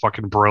like a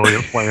fucking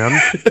brilliant plan.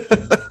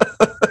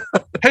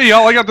 Hey,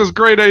 y'all, I got this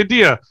great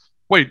idea.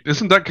 Wait,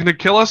 isn't that going to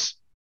kill us?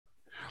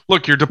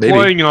 Look, you're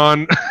deploying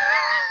on...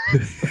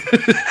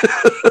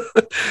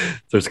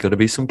 There's going to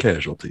be some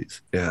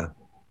casualties. Yeah.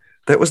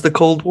 That was the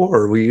Cold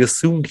War. We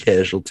assumed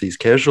casualties.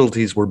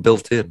 Casualties were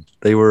built in.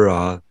 They were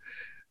a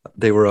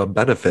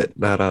benefit,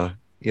 not a...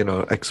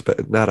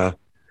 not a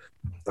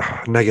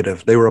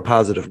negative. They were a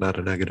positive, not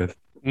a negative.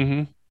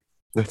 Mm-hmm.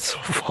 That's so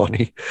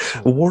funny.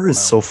 War is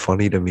so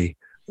funny to me.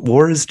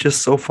 War is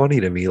just so funny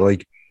to me.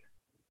 Like,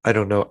 I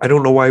don't know. I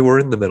don't know why we're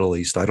in the Middle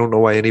East. I don't know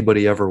why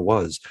anybody ever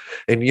was.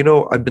 And,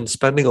 I've been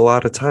spending a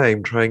lot of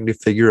time trying to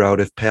figure out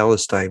if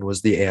Palestine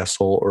was the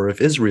asshole or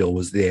if Israel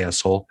was the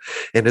asshole.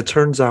 And it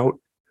turns out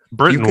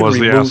Britain was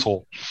the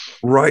asshole.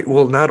 Right.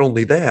 Well, not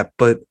only that,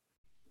 but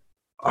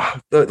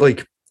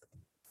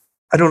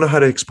I don't know how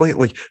to explain it.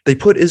 Like, they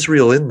put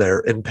Israel in there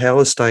and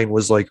Palestine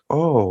was like,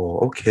 oh,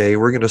 okay,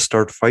 we're going to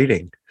start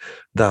fighting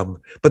them.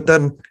 But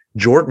then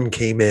Jordan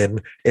came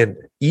in and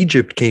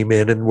Egypt came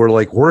in and were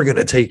like, we're going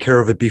to take care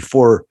of it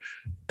before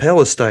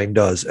Palestine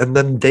does. And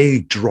then they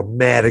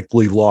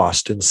dramatically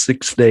lost in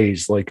 6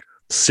 days. Like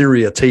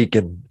Syria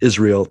taken,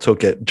 Israel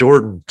took it,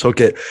 Jordan took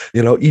it,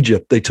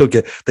 Egypt, they took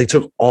it. They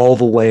took all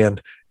the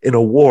land in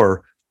a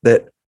war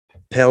that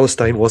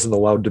Palestine wasn't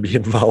allowed to be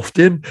involved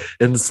in.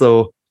 And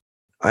so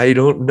I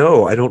don't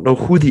know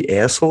who the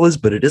asshole is,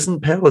 but it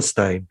isn't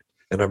Palestine.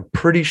 And I'm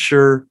pretty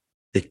sure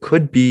it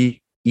could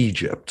be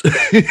Egypt. Well,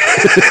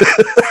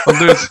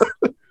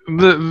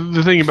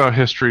 the thing about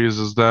history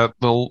is that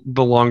the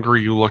longer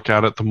you look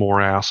at it, the more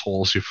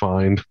assholes you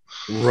find.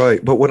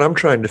 Right. But what I'm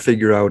trying to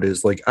figure out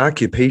is like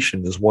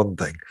occupation is one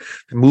thing.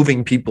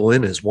 Moving people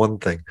in is one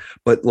thing.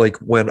 But like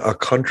when a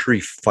country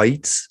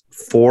fights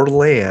for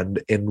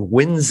land and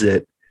wins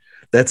it,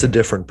 that's a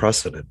different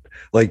precedent.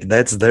 Like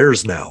that's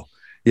theirs now,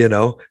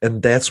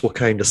 and that's what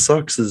kind of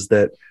sucks is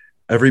that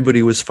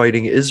everybody was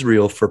fighting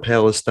Israel for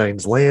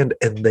Palestine's land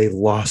and they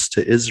lost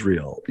to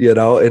Israel,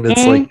 and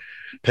it's like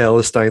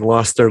Palestine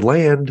lost their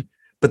land,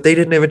 but they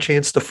didn't have a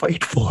chance to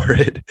fight for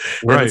it.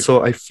 Right. And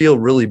so I feel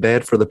really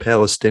bad for the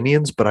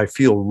Palestinians, but I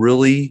feel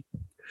really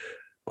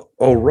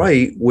all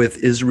right with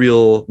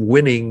Israel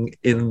winning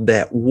in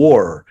that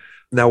war.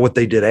 Now, what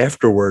they did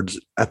afterwards,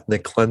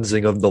 ethnic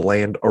cleansing of the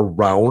land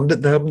around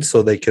them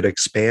so they could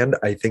expand,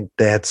 I think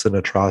that's an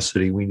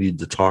atrocity we need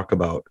to talk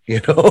about,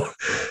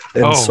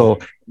 And so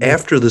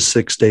after the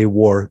 6 Day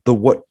War,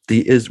 what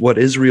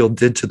Israel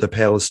did to the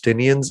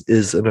Palestinians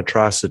is an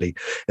atrocity.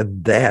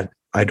 And that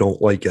I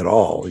don't like at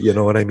all. You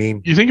know what I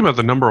mean? You think about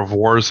the number of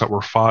wars that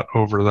were fought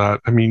over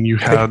that. I mean, you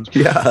had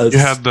you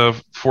had the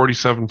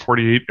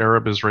 47-48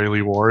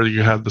 Arab-Israeli War.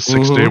 You had the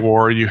 6 Day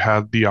War. You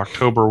had the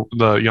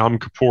Yom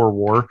Kippur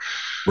War.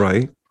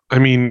 Right. I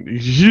mean,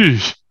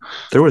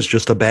 there was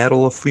just a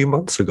battle a few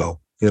months ago.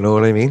 You know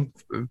what I mean?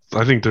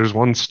 I think there's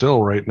one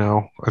still right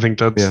now. I think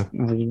that's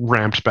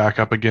ramped back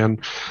up again.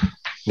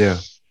 Yeah.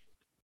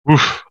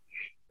 Oof.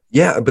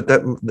 Yeah, but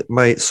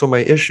my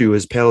issue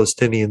is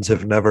Palestinians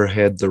have never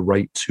had the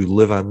right to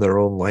live on their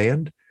own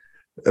land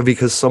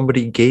because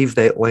somebody gave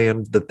that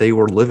land that they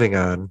were living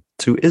on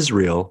to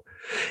Israel.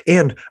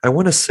 And I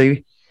want to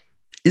say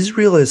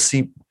Israel has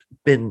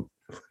been,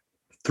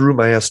 through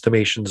my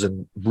estimations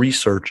and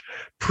research,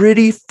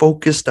 pretty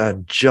focused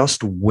on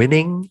just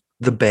winning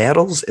the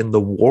battles and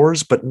the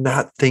wars, but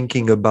not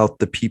thinking about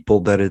the people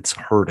that it's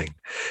hurting.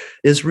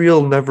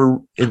 Israel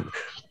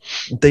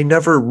they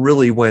never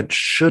really went,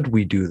 should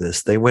we do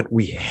this? They went,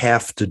 we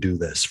have to do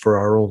this for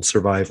our own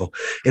survival.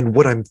 And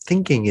what I'm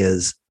thinking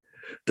is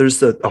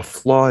there's a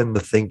flaw in the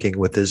thinking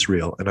with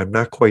Israel, and I'm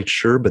not quite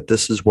sure, but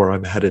this is where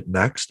I'm headed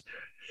next.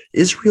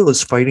 Israel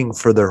is fighting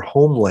for their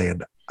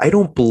homeland. I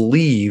don't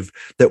believe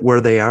that where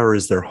they are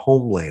is their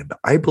homeland.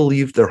 I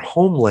believe their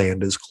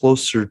homeland is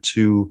closer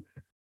to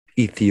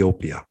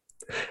Ethiopia.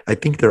 I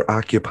think they're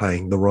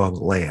occupying the wrong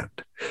land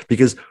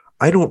because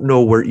I don't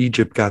know where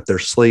Egypt got their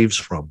slaves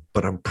from,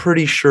 but I'm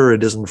pretty sure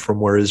it isn't from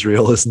where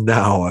Israel is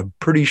now. I'm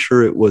pretty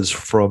sure it was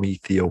from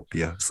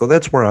Ethiopia. So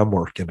that's where I'm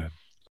working at.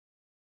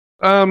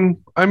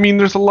 I mean,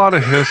 there's a lot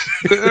of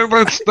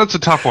that's a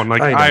tough one.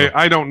 Like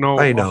I don't know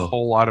a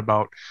whole lot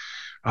about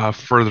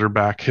further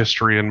back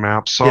history and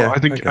maps. So yeah, I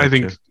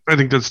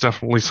think that's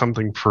definitely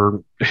something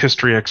for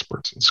history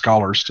experts and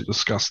scholars to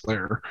discuss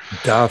there.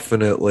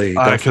 Definitely.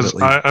 Because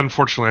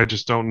unfortunately, I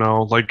just don't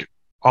know. Like,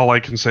 all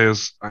I can say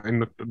is I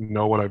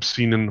know what I've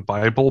seen in the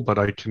Bible, but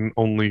I can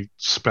only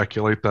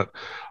speculate that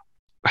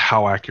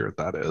how accurate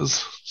that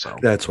is. So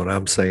that's what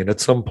I'm saying. At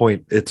some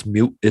point, it's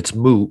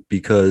moot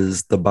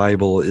because the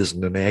Bible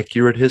isn't an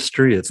accurate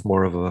history. It's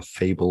more of a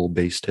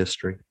fable-based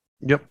history.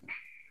 Yep.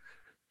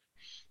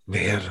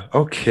 Man.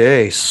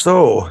 Okay.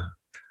 So,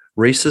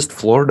 racist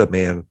Florida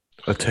man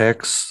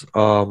attacks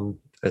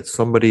at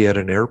somebody at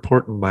an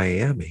airport in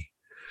Miami.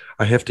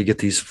 I have to get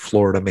these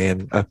Florida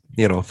man,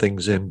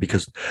 things in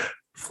because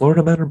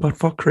Florida men are butt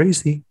fuck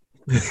crazy.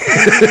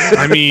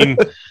 I mean,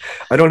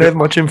 I don't have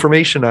much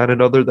information on it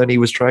other than he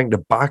was trying to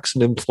box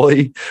an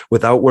employee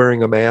without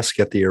wearing a mask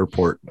at the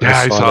airport. Yeah,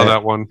 I saw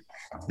that one.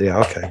 Yeah,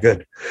 okay,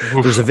 good.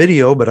 There's a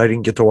video, but I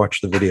didn't get to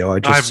watch the video.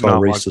 I just saw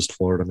racist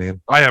Florida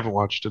man. I haven't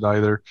watched it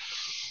either.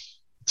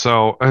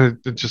 So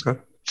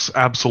it's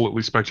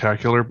absolutely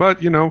spectacular.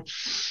 But, yeah.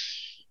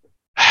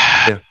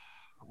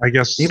 I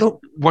guess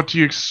what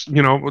do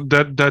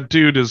that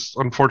dude is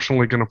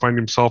unfortunately going to find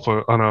himself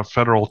on a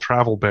federal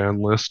travel ban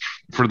list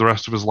for the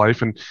rest of his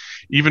life, and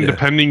even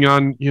depending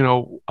on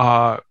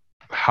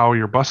how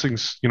your busing,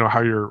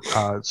 how your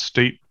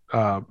state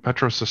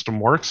metro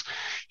system works,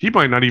 he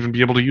might not even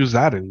be able to use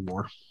that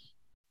anymore.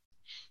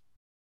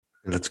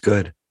 That's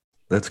good.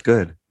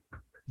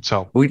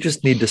 So we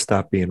just need to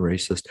stop being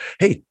racist.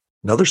 Hey,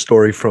 another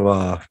story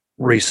from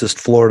racist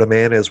Florida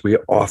man, as we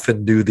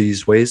often do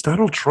these ways.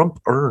 Donald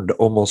Trump earned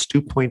almost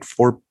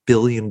 $2.4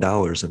 billion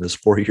in his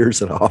 4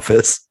 years in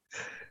office.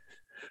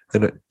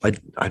 And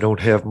I don't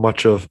have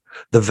much of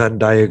the Venn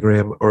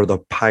diagram or the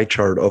pie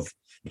chart of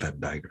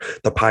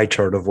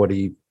what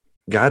he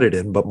got it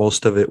in, but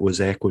most of it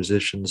was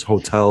acquisitions,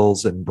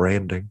 hotels, and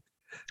branding.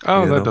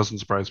 Oh, that doesn't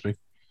surprise me.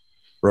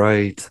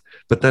 Right.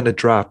 But then it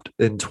dropped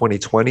in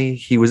 2020.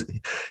 He was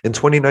in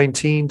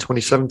 2019,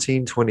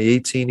 2017,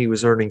 2018, he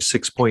was earning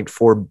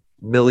 6.4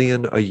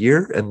 million a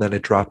year, and then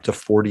it dropped to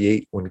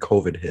 48 when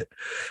COVID hit.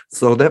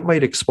 So that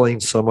might explain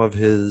some of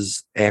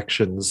his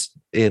actions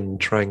in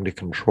trying to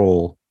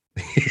control,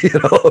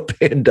 a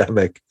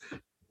pandemic.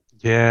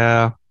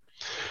 Yeah.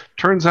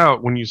 Turns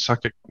out when you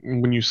suck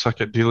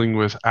at dealing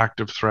with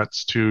active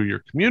threats to your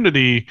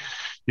community,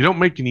 you don't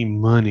make any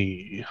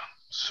money.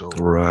 So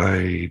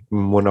right.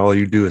 When all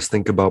you do is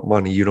think about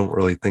money, you don't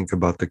really think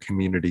about the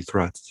community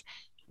threats.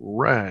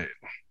 Right.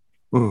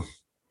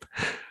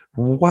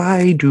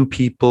 Why do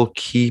people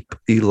keep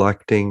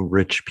electing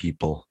rich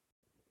people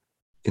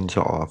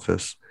into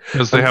office?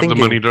 Because they have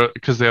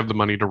the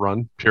money to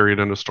run, period,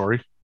 end of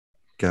story.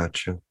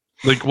 Gotcha.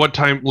 Like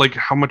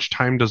how much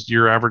time does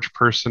your average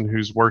person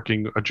who's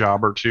working a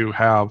job or two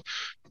have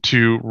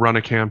to run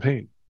a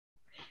campaign?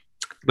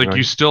 Like right.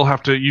 you still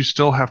have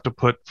to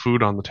put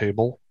food on the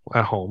table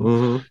at home.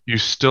 Mm-hmm. You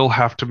still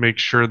have to make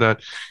sure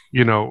that,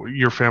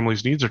 your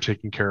family's needs are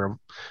taken care of.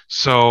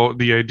 So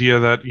the idea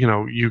that,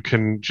 you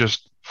can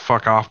just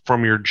fuck off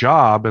from your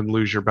job and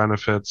lose your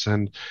benefits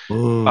and,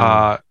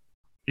 run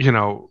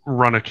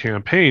a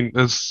campaign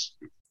is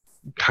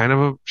kind of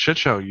a shit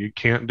show. You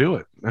can't do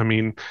it. I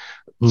mean,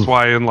 that's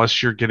why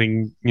unless you're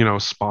getting,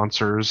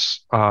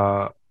 sponsors,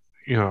 or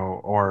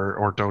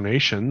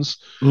donations,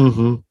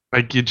 mm-hmm.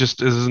 like it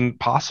just isn't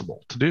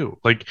possible to do.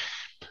 Like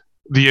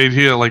the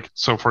idea,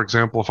 so for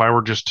example, if I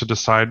were just to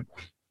decide,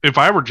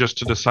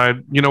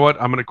 you know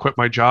what, I'm going to quit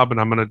my job and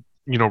I'm going to,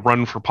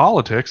 run for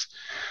politics,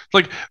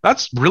 like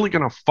that's really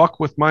going to fuck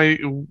with my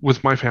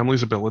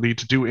family's ability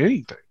to do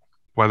anything,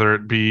 whether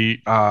it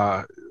be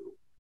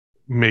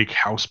make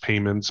house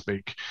payments,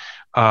 make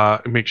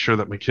sure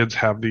that my kids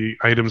have the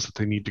items that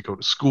they need to go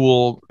to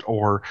school,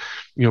 or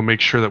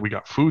make sure that we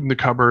got food in the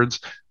cupboards.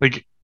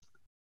 Like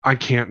I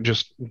can't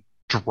just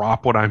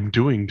drop what I'm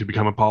doing to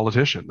become a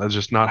politician. That's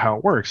just not how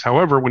it works.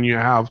 However, when you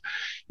have,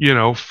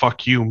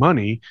 fuck you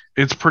money,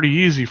 it's pretty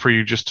easy for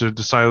you just to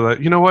decide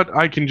that, you know what,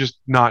 I can just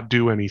not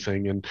do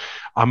anything and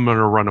I'm going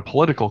to run a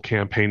political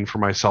campaign for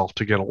myself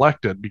to get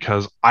elected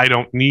because I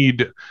don't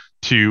need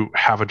to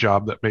have a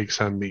job that makes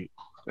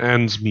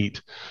ends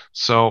meet.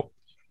 So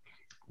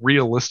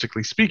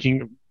realistically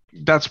speaking,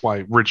 that's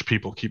why rich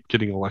people keep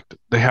getting elected.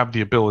 They have the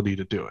ability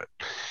to do it.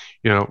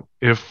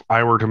 If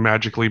I were to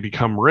magically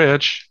become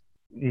rich,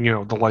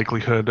 the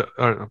likelihood,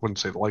 I wouldn't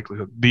say the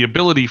likelihood, the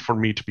ability for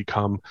me to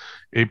become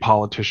a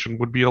politician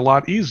would be a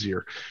lot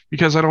easier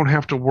because I don't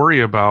have to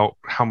worry about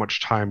how much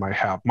time I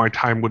have. My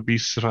time would be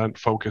spent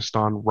focused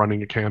on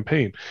running a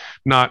campaign,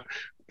 not,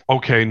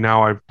 okay,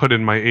 now I've put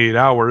in my 8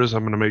 hours,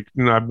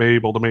 I'm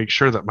able to make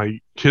sure that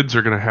my kids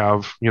are going to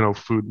have,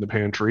 food in the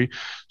pantry.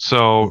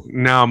 So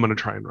now I'm going to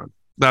try and run.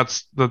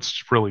 That's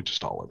really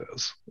just all it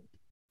is.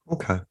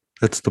 Okay.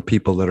 It's the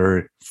people that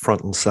are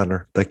front and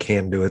center that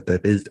can do it,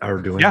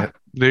 are doing it.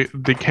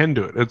 They can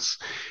do it. It's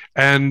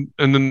and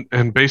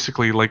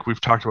basically, like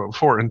we've talked about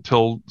before,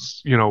 until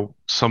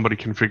somebody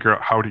can figure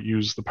out how to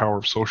use the power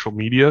of social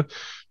media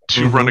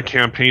to run a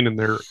campaign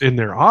in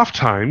their off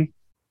time.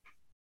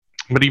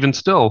 But even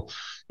still,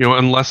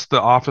 unless the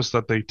office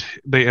that they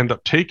end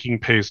up taking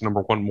pays,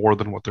 number one, more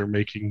than what they're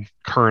making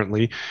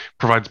currently,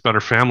 provides better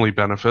family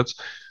benefits,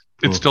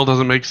 it still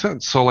doesn't make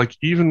sense. So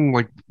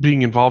even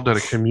being involved at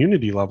a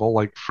community level,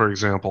 like for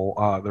example,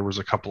 there was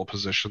a couple of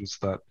positions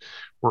that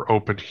were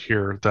open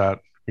here that,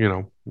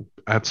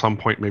 at some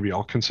point maybe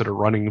I'll consider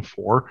running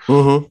for.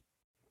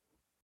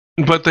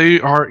 Mm-hmm. But they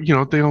are,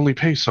 they only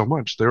pay so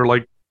much. They're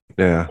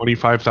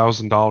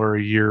 $25,000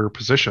 a year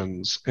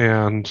positions.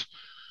 And,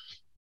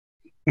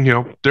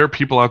 there are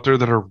people out there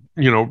that are,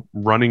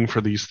 running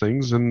for these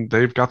things and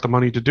they've got the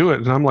money to do it.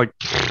 And I'm like,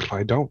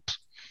 I don't.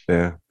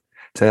 Yeah.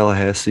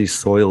 Tallahassee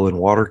Soil and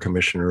Water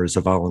Commissioner is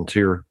a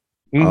volunteer.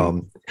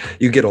 Mm-hmm.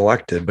 You get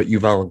elected, but you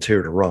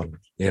volunteer to run,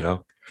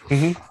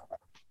 Mm-hmm.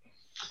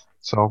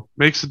 So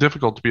makes it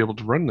difficult to be able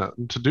to run that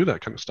and to do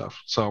that kind of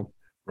stuff. So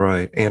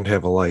right. And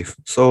have a life.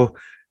 So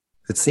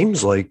it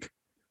seems like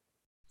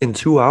in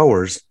 2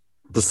 hours,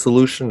 the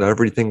solution to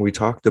everything we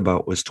talked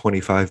about was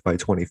 25 by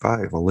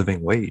 25, a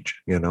living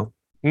wage,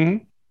 Mm-hmm.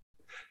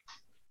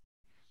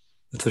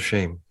 It's a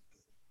shame.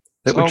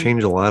 That would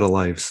change a lot of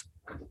lives.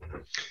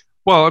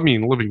 Well, I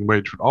mean, living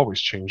wage would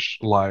always change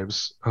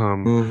lives,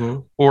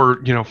 or,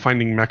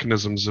 finding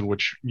mechanisms in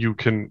which you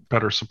can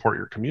better support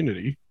your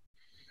community.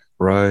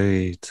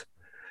 Right.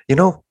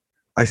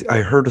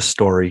 I heard a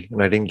story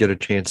and I didn't get a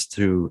chance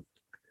to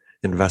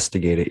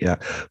investigate it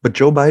yet, but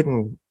Joe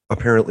Biden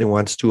apparently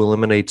wants to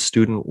eliminate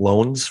student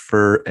loans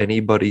for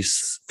anybody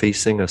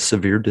facing a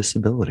severe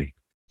disability.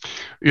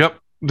 Yep.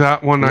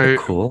 That one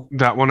cool.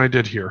 That one I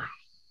did hear.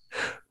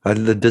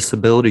 The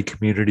disability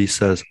community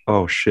says,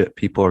 oh shit,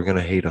 people are going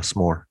to hate us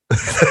more.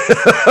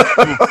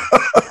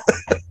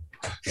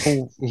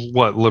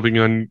 What, living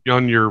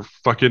on your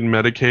fucking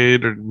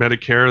Medicaid or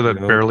Medicare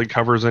that barely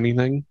covers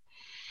anything?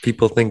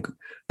 People think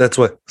that's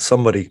what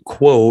somebody,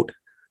 quote,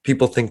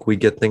 people think we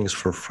get things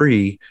for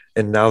free,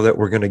 and now that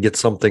we're going to get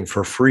something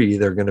for free,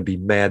 they're going to be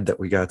mad that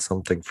we got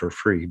something for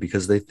free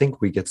because they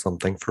think we get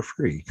something for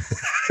free.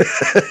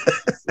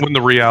 When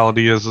the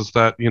reality is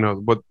that, you know,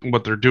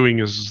 what they're doing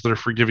is they're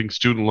forgiving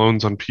student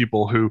loans on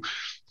people who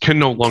can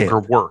no longer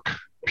work,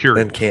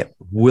 period, and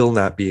will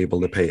not be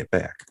able to pay it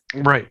back.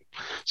 Right.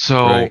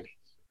 So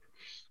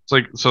it's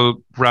like,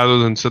 so rather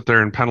than sit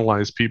there and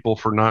penalize people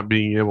for not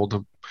being able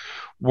to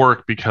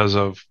work because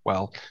of,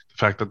 well, the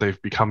fact that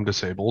they've become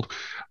disabled,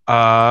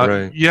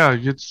 yeah,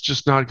 it's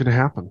just not going to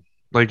happen.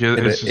 Like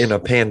in a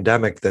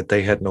pandemic that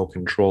they had no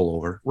control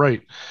over.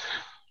 Right.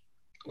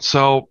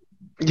 So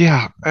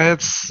yeah,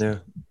 that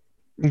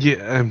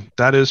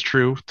is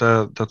true.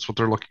 That's what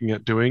they're looking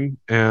at doing,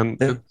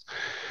 and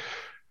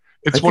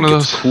it's one of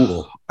those.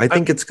 Cool. I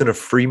think it's going to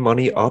free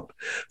money up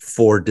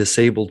for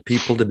disabled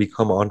people to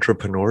become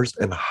entrepreneurs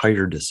and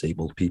hire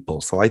disabled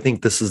people. So I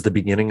think this is the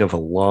beginning of a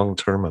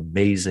long-term,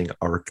 amazing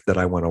arc that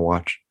I want to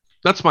watch.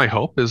 That's my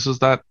hope. Is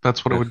that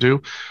that's what it would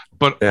do.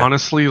 But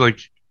honestly,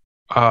 like,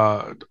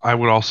 I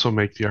would also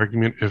make the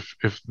argument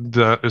if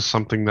that is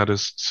something that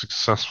is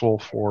successful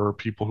for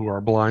people who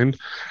are blind,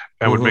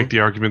 I would make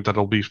the argument that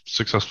it'll be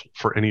successful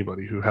for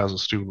anybody who has a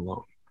student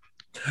loan.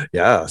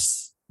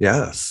 Yes.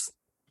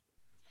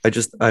 I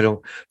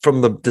don't,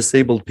 from the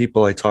disabled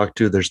people I talk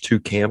to, there's two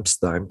camps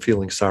that I'm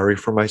feeling sorry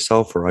for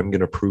myself, or I'm going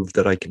to prove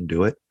that I can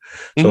do it.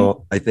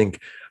 So I think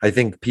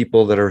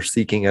people that are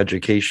seeking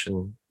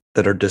education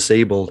that are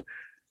disabled,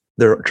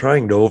 they're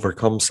trying to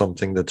overcome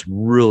something that's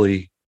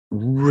really,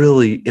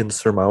 really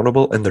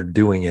insurmountable, and they're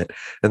doing it.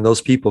 And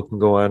those people can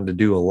go on to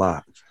do a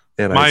lot.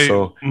 And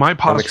I'm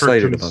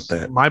excited about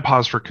that. My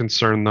pause for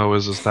concern, though,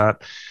 is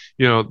that,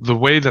 you know, the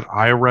way that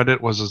I read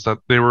it was that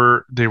they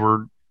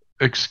were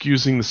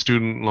excusing the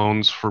student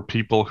loans for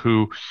people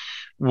who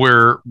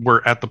were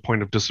at the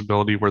point of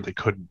disability where they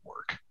couldn't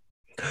work.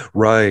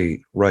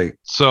 Right.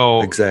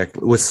 So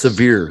exactly, with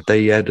severe,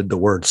 they added the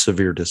word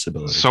severe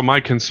disability. So my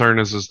concern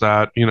is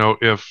that, you know,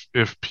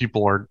 if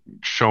people are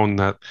shown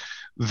that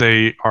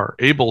they are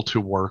able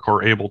to work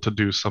or able to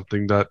do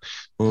something that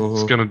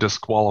is going to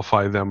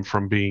disqualify them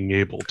from being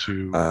able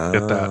to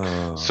get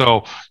that.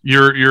 So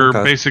you're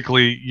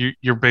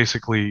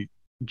basically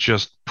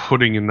just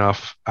putting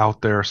enough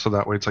out there so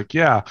that way it's like,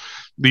 yeah,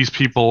 these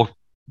people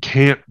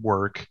can't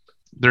work,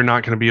 they're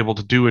not going to be able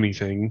to do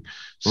anything,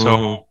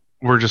 so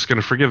we're just going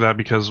to forgive that,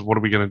 because what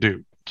are we going to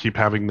do? Keep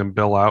having them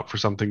bill out for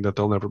something that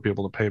they'll never be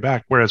able to pay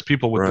back? Whereas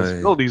people with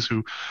disabilities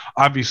who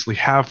obviously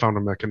have found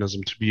a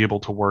mechanism to be able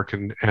to work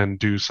and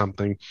do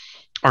something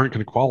aren't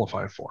going to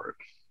qualify for it.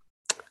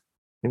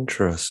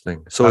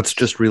 Interesting. So it's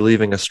just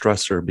relieving a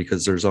stressor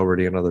because there's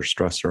already another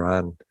stressor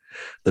on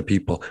the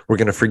people. We're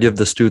going to forgive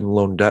the student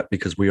loan debt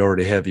because we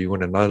already have you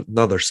in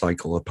another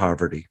cycle of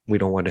poverty. We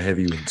don't want to have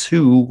you in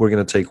two. We're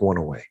going to take one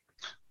away.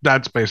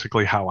 That's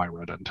basically how I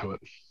read into it.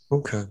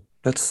 Okay.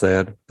 That's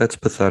sad. That's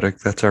pathetic.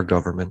 That's our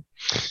government.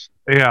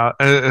 Yeah.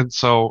 And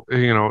so,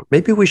 you know,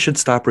 maybe we should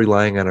stop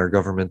relying on our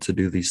government to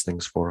do these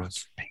things for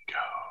us. Bingo.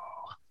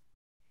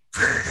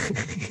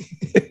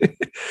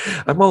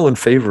 I'm all in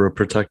favor of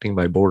protecting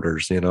my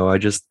borders. You know, I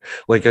just,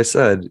 like I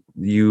said,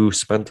 you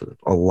spent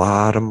a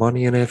lot of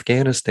money in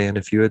Afghanistan.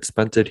 If you had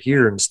spent it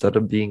here instead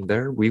of being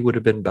there, we would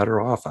have been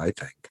better off, I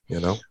think, you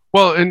know?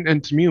 Well,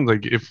 and to me,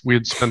 like, if we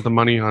had spent the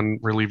money on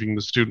relieving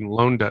the student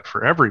loan debt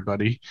for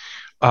everybody,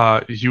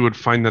 you would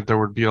find that there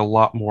would be a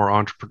lot more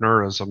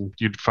entrepreneurism.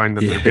 You'd find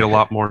that there'd be a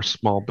lot more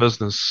small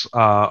business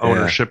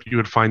ownership. You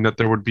would find that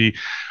there would be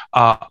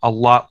a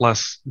lot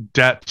less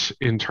debt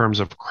in terms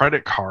of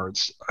credit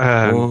cards,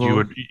 and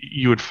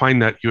you would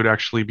find that you would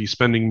actually be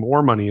spending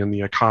more money in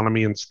the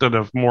economy instead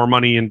of more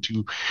money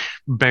into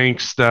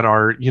banks that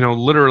are, you know,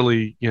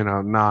 literally, you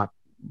know, not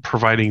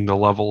providing the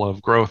level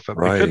of growth that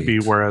they could be.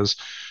 Whereas,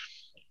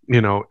 you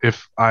know,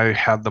 if I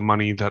had the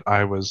money that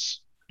I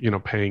was, you know,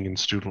 paying in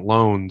student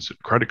loans and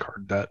credit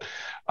card debt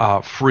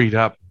freed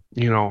up,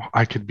 you know,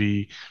 I could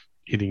be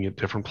eating at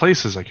different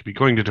places. I could be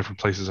going to different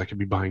places. I could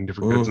be buying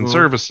different goods and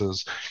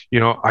services. You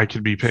know, I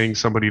could be paying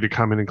somebody to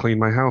come in and clean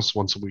my house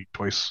once a week,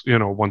 twice, you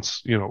know,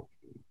 once, you know,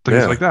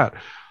 things like that.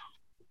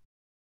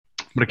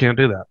 But I can't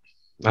do that.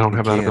 I don't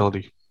have that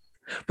ability.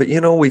 But,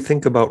 you know, we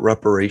think about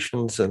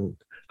reparations and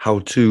how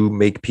to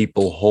make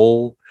people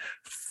whole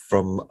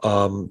from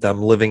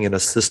them living in a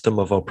system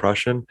of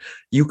oppression.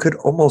 You could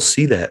almost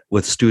see that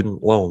with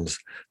student loans.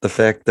 The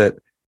fact that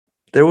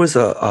there was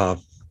a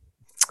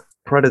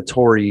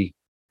predatory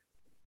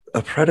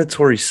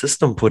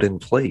system put in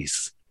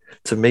place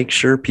to make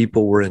sure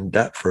people were in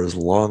debt for as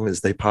long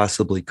as they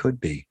possibly could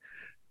be.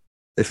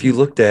 If you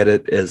looked at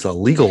it as a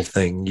legal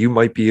thing, you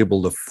might be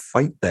able to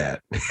fight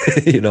that,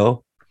 you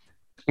know?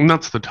 And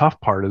that's the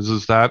tough part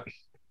is that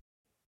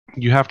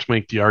you have to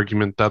make the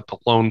argument that the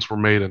loans were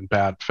made in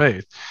bad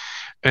faith.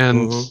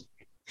 And,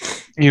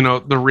 you know,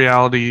 the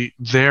reality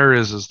there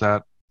is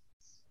that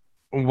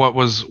what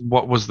was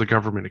the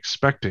government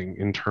expecting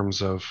in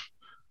terms of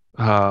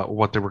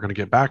what they were going to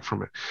get back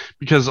from it?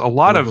 Because a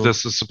lot of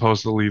this is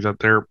supposedly that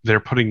they're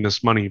putting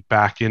this money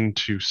back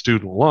into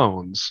student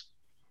loans,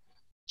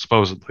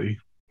 supposedly.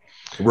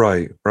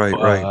 Right.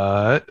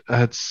 But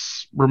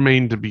that's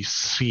remained to be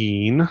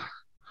seen.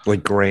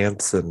 Like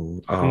grants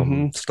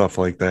and stuff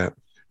like that.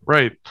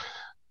 Right.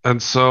 And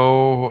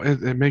so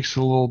it makes it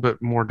a little bit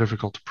more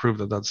difficult to prove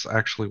that that's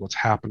actually what's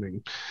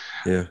happening.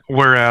 Yeah.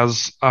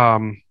 Whereas,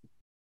 there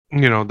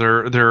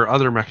are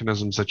other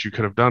mechanisms that you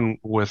could have done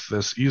with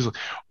this easily.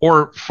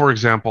 Or, for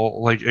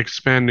example, like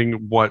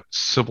expanding what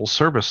civil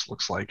service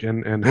looks like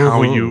and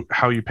how you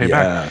pay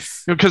back.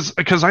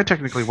 Because I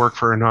technically work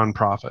for a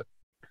nonprofit,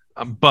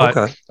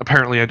 but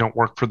apparently I don't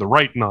work for the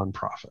right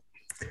nonprofit.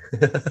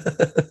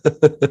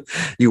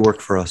 You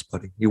work for us,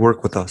 buddy. You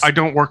work with us. I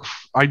don't work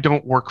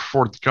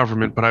for the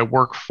government, but I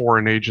work for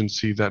an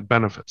agency that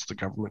benefits the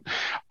government.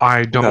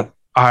 I don't.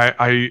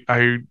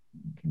 I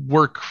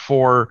work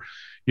for,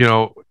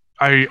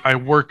 I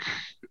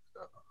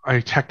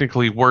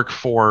technically work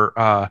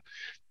for.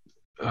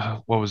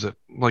 What was it?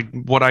 Like,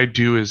 what I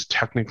do is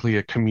technically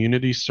a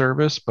community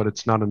service, but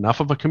it's not enough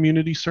of a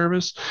community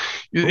service.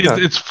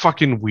 It's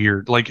fucking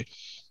weird. Like,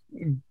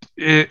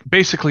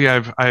 basically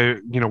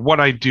what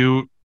I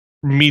do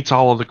meets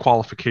all of the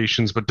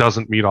qualifications but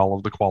doesn't meet all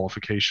of the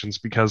qualifications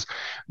because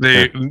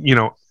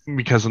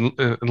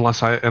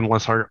unless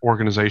our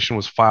organization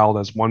was filed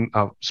as one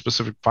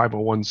specific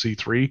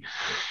 501c3,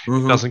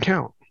 it doesn't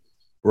count,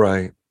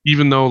 right?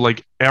 Even though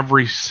like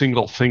every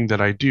single thing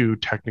that I do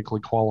technically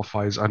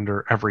qualifies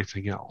under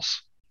everything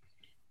else.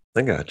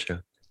 I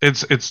gotcha.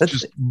 It's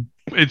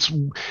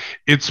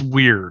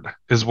weird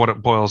is what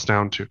it boils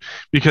down to.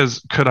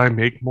 Because could I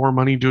make more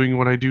money doing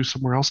what I do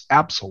somewhere else?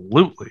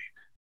 Absolutely.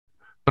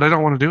 But I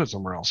don't want to do it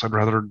somewhere else. I'd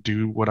rather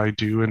do what I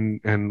do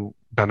and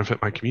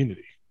benefit my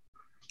community.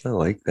 I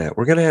like that.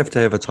 We're going to have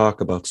a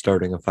talk about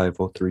starting a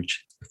 503C.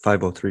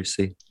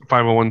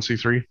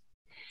 501c3.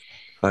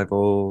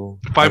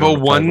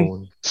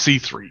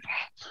 501c3.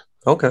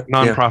 Okay.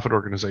 Nonprofit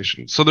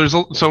organization. So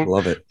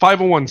love it.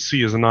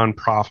 501c is a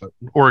nonprofit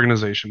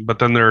organization, but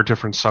then there are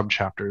different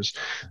subchapters.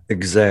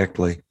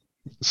 Exactly.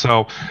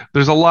 So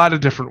there's a lot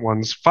of different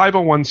ones.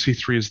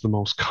 501c3 is the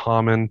most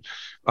common,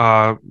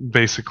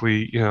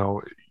 basically,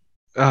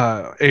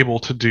 able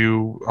to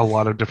do a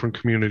lot of different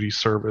community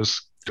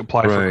service.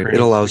 Apply for grants.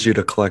 It allows you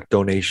to collect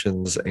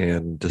donations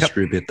and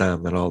distribute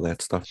them and all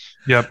that stuff.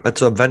 Yep.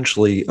 That's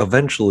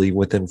eventually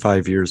within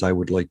 5 years, I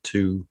would like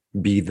to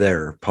be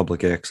there,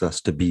 public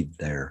access to be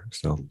there.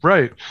 So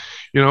right.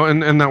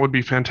 And that would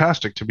be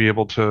fantastic to be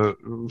able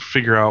to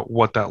figure out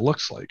what that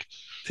looks like.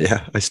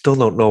 Yeah, I still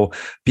don't know.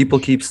 People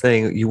keep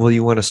saying, you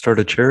want to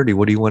start a charity.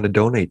 What do you want to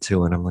donate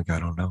to? And I'm like,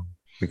 I don't know.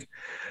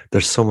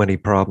 There's so many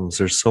problems.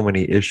 There's so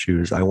many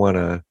issues. I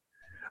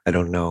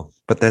don't know.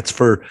 But that's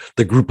for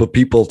the group of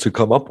people to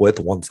come up with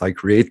once I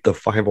create the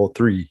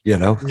 503, Yeah,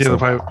 so,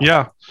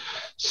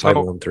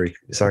 513.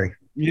 Sorry.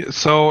 Yeah,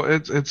 so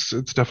it's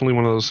definitely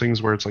one of those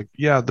things where it's like,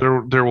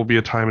 there will be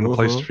a time and a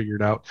place to figure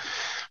it out.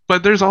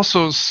 But there's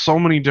also so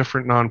many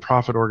different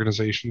nonprofit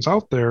organizations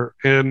out there,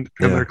 and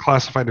they're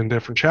classified in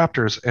different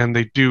chapters, and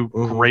they do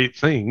great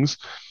things.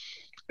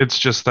 It's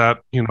just that,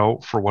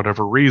 for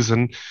whatever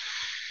reason,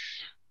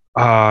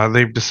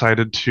 they've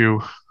decided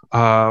to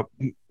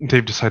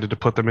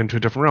put them into a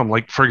different realm.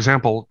 Like, for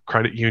example,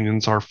 credit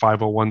unions are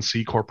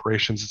 501c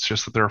corporations. It's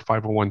just that they're a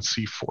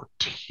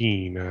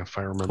 501c14, if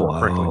I remember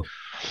correctly.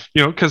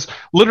 Because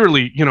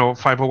literally,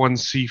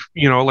 501c,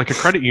 like a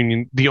credit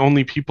union, the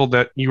only people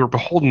that you are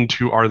beholden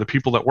to are the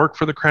people that work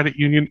for the credit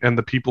union and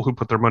the people who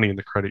put their money in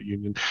the credit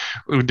union.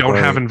 We don't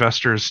have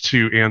investors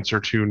to answer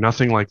to,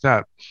 nothing like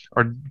that.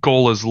 Our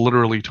goal is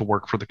literally to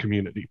work for the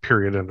community,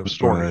 period, end of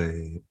story.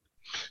 Right.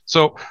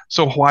 So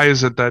why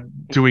is it that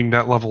doing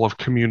that level of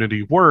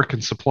community work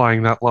and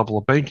supplying that level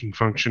of banking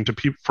function to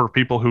for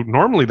people who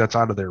normally that's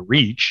out of their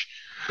reach,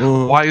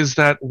 why is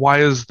that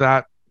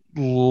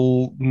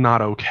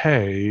not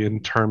okay in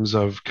terms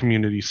of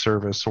community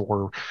service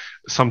or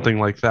something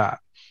like that?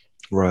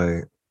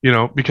 Right.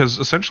 Because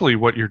essentially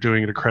what you're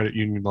doing at a credit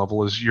union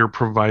level is you're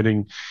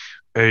providing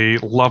a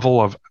level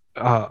of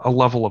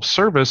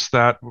service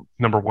that,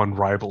 number one,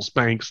 rivals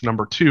banks.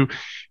 Number two,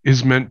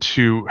 is meant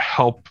to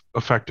help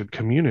affected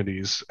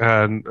communities,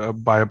 and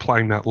by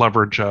applying that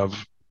leverage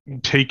of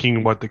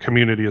taking what the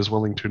community is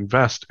willing to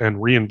invest and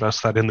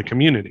reinvest that in the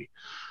community.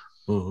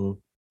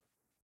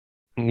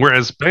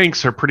 Whereas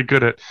banks are pretty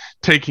good at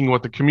taking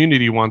what the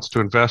community wants to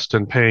invest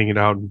and paying it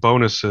out in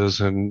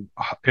bonuses and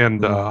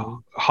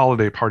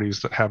holiday parties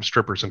that have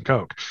strippers and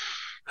coke.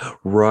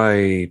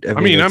 Right.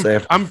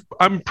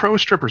 I'm pro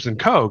strippers and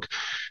coke,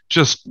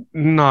 just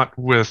not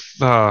with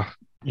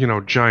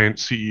giant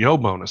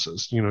CEO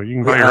bonuses. You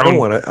can buy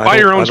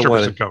your own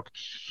strippers and coke.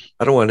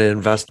 I don't want to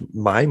invest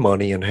my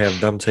money and have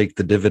them take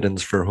the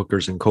dividends for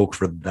hookers and coke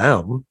for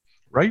them.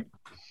 Right.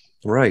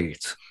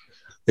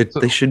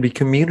 They should be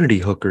community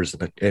hookers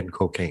and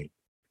cocaine.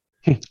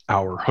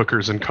 Our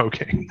hookers and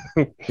cocaine.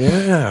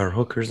 Yeah, our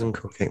hookers and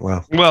cocaine.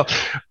 Wow. Well,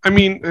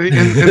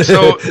 and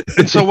so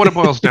what it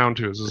boils down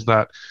to is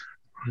that,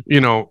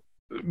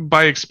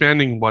 by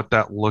expanding what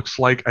that looks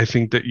like, I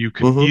think that you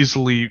could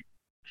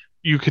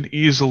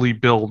easily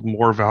build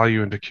more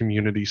value into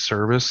community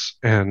service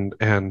and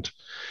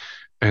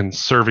and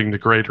serving the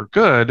greater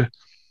good,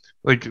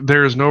 like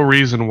there is no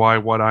reason why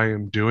what I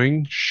am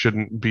doing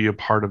shouldn't be a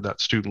part of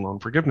that student loan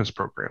forgiveness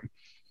program.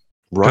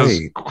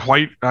 Right.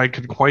 I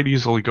could quite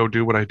easily go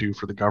do what I do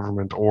for the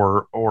government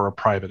or a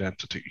private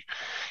entity.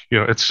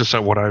 It's just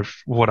that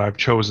what I've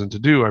chosen to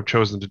do, I've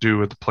chosen to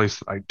do at the place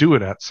that I do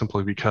it at,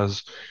 simply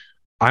because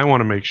I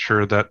want to make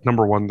sure that,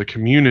 number one, the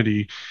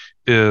community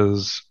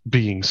is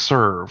being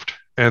served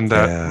and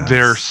that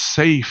they're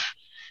safe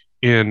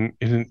in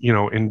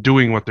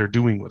doing what they're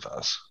doing with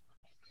us.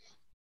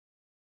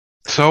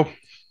 So,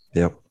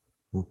 yep.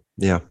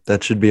 Yeah,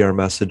 that should be our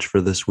message for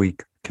this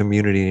week.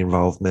 Community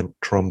involvement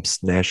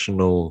trumps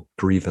national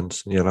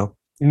grievance,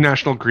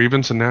 National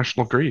grievance and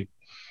national greed.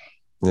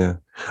 Yeah.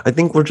 I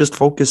think we're just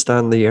focused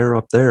on the air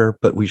up there,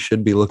 but we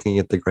should be looking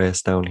at the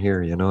grass down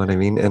here, you know what I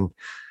mean? And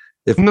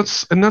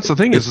that's the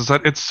thing is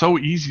that it's so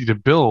easy to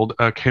build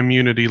a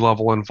community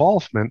level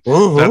involvement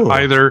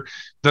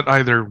that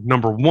either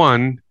number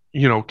one,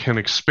 can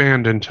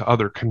expand into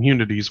other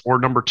communities, or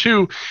number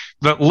two,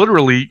 that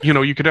literally,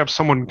 you could have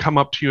someone come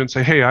up to you and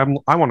say, hey, I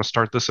want to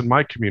start this in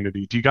my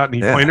community. Do you got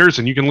any pointers?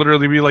 And you can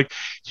literally be like,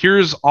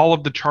 here's all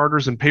of the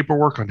charters and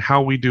paperwork on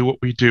how we do what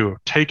we do.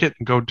 Take it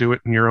and go do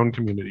it in your own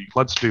community.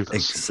 Let's do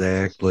this.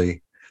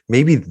 Exactly.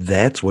 Maybe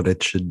that's what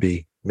it should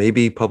be.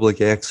 Maybe public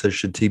access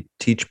should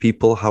teach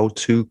people how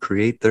to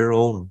create their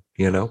own,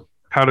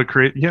 how to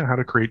create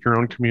your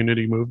own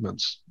community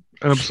movements.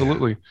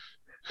 Absolutely. Yeah.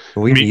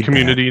 We meet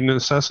community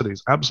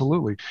necessities.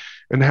 Absolutely.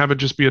 And have it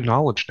just be a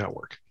knowledge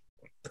network.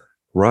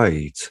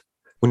 Right.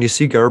 When you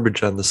see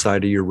garbage on the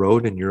side of your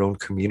road in your own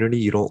community,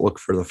 you don't look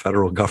for the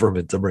federal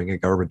government to bring a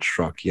garbage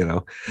truck,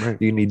 Right.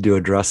 You need to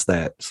address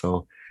that.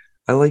 So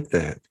I like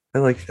that.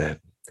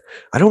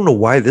 I don't know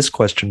why this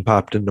question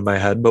popped into my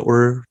head, but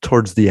we're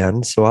towards the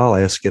end, so I'll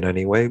ask it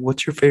anyway.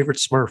 What's your favorite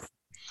Smurf?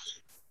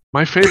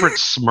 My favorite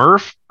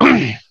Smurf?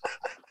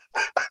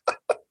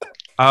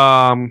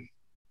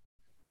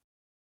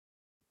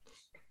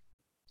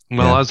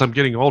 Well, as I'm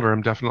getting older,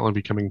 I'm definitely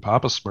becoming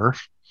Papa Smurf.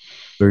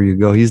 There you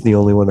go. He's the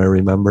only one I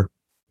remember.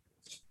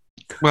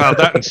 Well,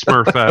 that and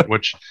Smurfette,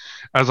 which,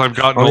 as I've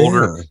gotten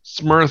older,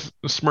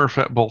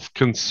 Smurfette both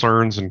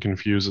concerns and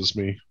confuses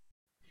me.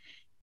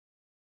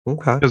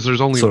 Okay. Because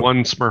there's only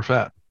one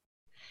Smurfette.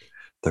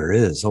 There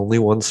is only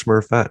one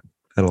Smurfette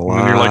and a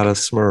lot of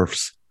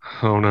Smurfs.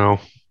 Oh, no.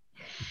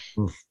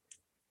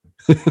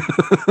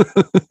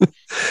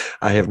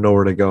 I have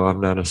nowhere to go. I'm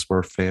not a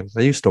Smurf fan.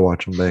 I used to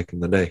watch them back in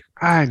the day.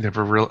 I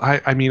never really.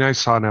 I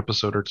saw an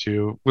episode or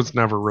two. It was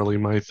never really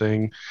my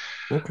thing.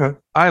 Okay. Fuck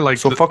the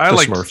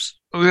Smurfs.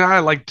 I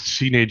liked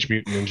Teenage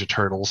Mutant Ninja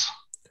Turtles.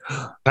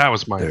 That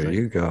was my thing. There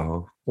you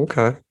go.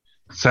 Okay.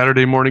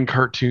 Saturday morning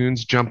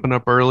cartoons, jumping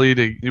up early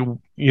to,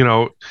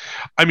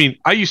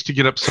 I used to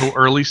get up so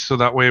early so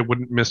that way I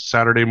wouldn't miss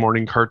Saturday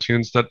morning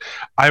cartoons, that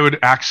I would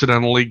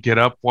accidentally get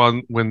up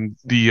when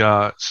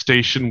the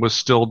station was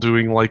still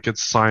doing like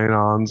its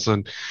sign-ons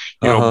and,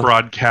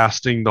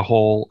 broadcasting the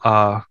whole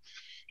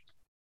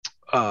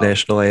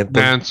national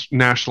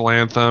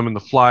anthem and the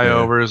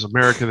flyovers,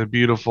 America the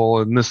Beautiful,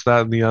 and this,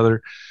 that, and the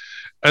other.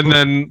 And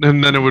then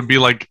it would be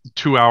like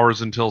 2 hours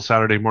until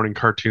Saturday morning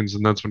cartoons,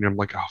 and that's when I'm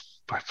like, oh,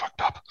 I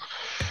fucked up.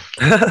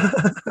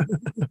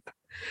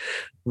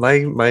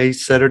 My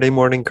Saturday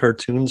morning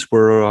cartoons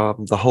were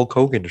the Hulk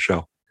Hogan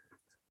show.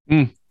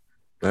 I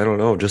don't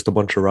know, just a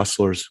bunch of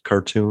wrestlers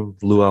cartoon,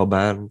 Lou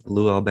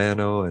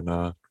Albano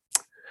and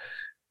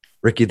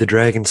Ricky the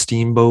Dragon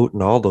Steamboat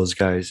and all those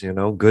guys,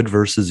 good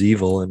versus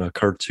evil in a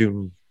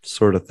cartoon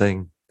sort of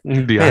thing.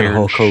 The Iron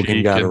Hulk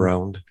Hogan got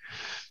around.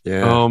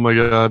 Yeah. Oh my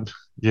God.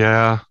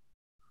 Yeah.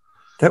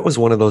 That was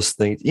one of those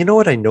things. You know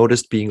what I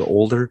noticed being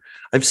older?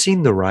 I've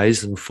seen the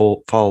rise and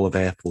fall of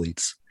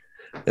athletes.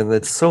 And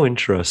that's so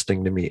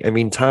interesting to me. I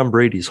mean, Tom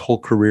Brady's whole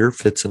career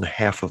fits in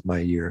half of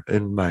my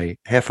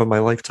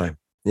lifetime,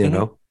 you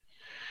know?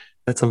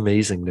 That's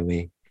amazing to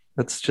me.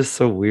 That's just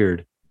so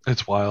weird.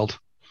 It's wild.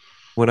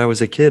 When I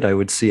was a kid, I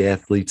would see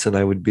athletes and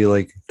I would be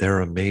like, they're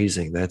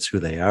amazing. That's who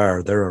they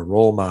are. They're a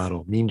role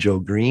model. Mean Joe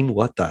Green,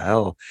 what the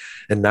hell?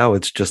 And now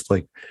it's just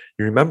like,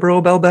 you remember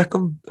Odell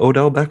Beckham?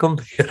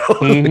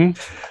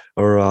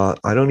 Or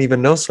I don't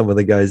even know some of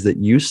the guys that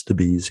used to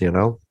be,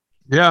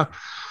 Yeah.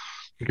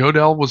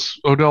 Odell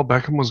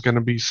Beckham was going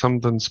to be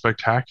something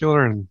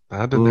spectacular, and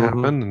that didn't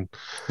happen. And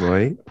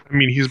right. I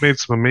mean, he's made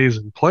some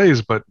amazing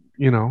plays, but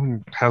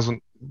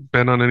hasn't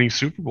been on any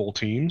Super Bowl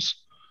teams.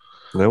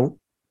 No.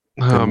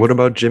 And what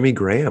about Jimmy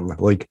Graham?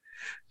 Like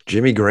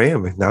Jimmy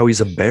Graham, now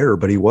he's a Bear,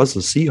 but he was a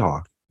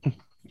Seahawk.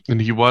 And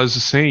he was a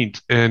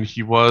Saint, and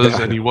he was,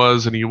 and he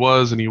was, and he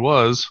was, and he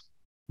was.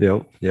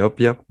 Yep.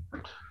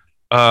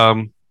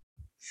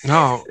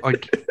 No,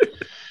 like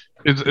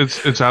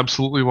it's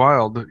absolutely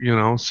wild.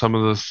 Some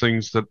of the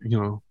things that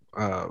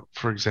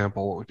for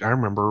example, I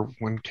remember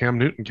when Cam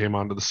Newton came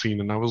onto the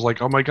scene, and I was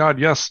like, oh my God,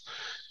 yes.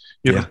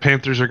 The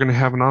Panthers are going to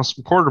have an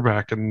awesome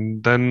quarterback,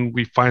 and then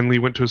we finally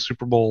went to a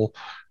Super Bowl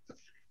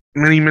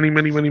many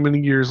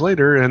years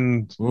later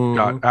and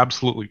got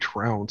absolutely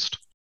trounced.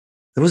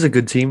 It was a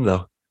good team,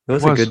 though. It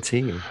was a good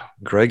team.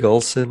 Greg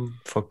Olson,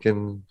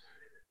 fucking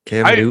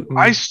Cam Newton.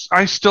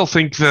 I still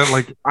think that,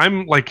 like,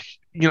 I'm like,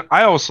 you know,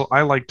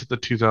 I liked the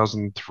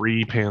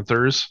 2003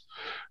 Panthers.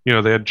 You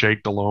know, they had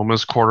Jake Delhomme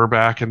as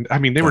quarterback, and I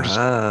mean, they were just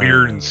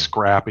weird and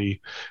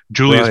scrappy.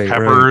 Julius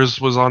Peppers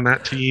was on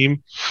that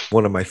team.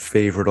 One of my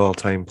favorite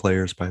all-time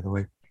players, by the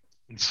way.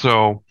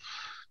 So,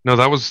 no,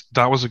 that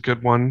was a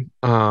good one.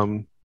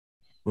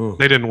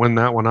 They didn't win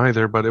that one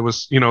either, but it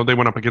was, you know, they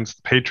went up against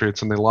the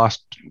Patriots and they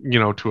lost, you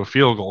know, to a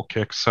field goal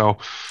kick. So,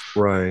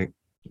 right.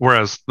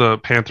 Whereas the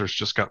Panthers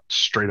just got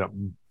straight up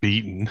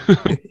beaten.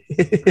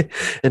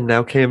 And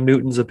now Cam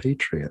Newton's a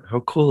Patriot. How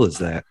cool is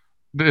that?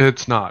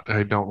 It's not.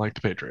 I don't like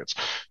the Patriots.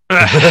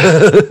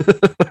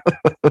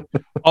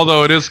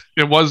 Although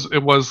it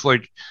was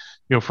like,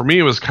 you know, for me,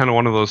 it was kind of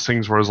one of those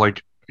things where I was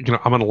like, you know,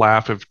 I'm going to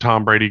laugh if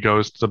Tom Brady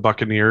goes to the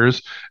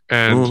Buccaneers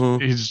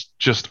and he's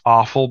just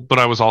awful. But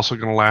I was also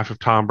going to laugh if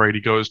Tom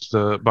Brady goes to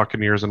the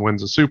Buccaneers and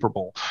wins a Super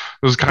Bowl.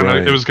 It was kind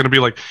of, it was going to be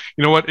like,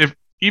 you know what,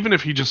 even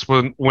if he just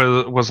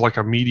was like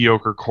a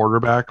mediocre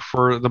quarterback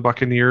for the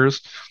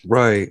Buccaneers.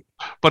 Right.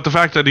 But the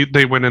fact that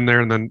they went in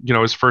there and then, you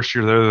know, his first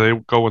year there, they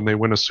go and they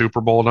win a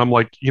Super Bowl. And I'm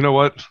like, you know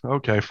what?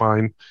 Okay,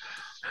 fine.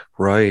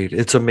 Right.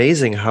 It's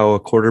amazing how a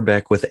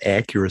quarterback with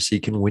accuracy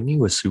can win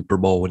you a Super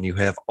Bowl when you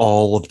have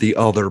all of the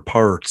other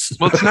parts.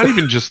 Well, it's not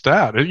even just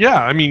that.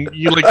 Yeah. I mean,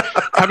 you like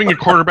having a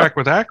quarterback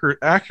with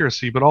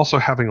accuracy, but also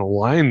having a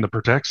line that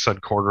protects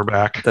said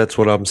quarterback. That's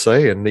what I'm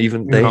saying.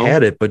 Even they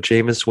had it, but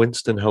Jameis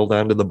Winston held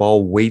onto the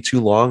ball way too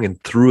long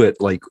and threw it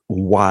like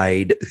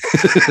wide.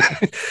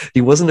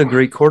 He wasn't a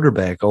great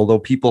quarterback, although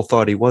people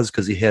thought he was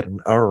because he had an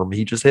arm.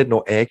 He just had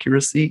no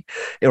accuracy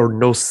or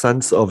no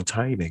sense of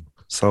timing.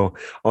 So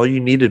all you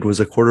needed was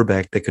a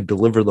quarterback that could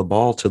deliver the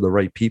ball to the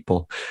right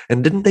people.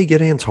 And didn't they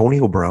get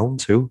Antonio Brown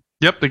too?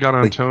 Yep, they got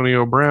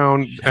Antonio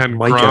Brown and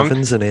Mike Gronk.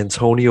 Evans and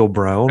Antonio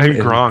Brown and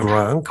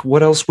Gronk.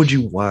 What else would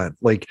you want?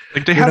 Like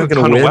they had a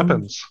ton of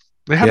weapons.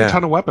 They had a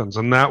ton of weapons,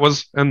 and that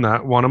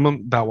won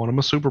them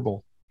a Super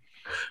Bowl.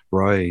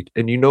 Right.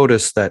 And you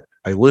notice that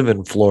I live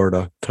in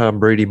Florida.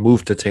 Tom Brady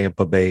moved to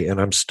Tampa Bay, and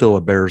I'm still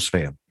a Bears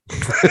fan.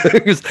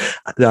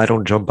 I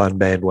don't jump on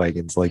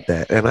bandwagons like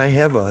that. And I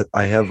have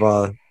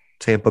a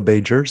Tampa Bay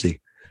jersey,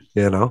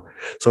 you know,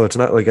 so it's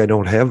not like I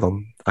don't have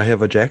them. I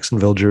have a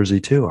Jacksonville jersey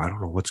too. I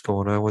don't know what's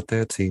going on with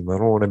that team. I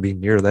don't want to be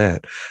near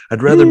that.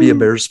 I'd rather be a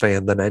Bears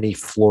fan than any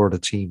Florida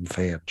team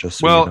fan. Just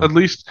so well, you know.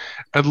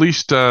 at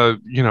least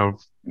you know,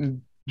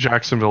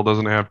 Jacksonville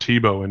doesn't have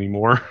Tebow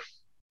anymore,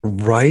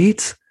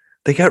 right?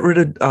 They got rid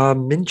of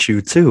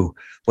Minshew too.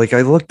 Like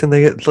I looked and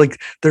they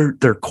like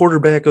their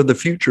quarterback of the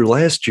future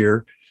last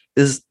year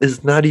is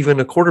not even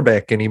a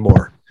quarterback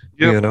anymore.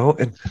 Yep. You know,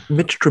 and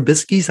Mitch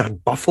Trubisky's on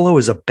Buffalo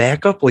as a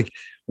backup. Like,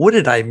 what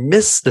did I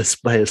miss this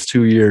last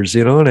 2 years?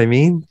 You know what I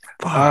mean?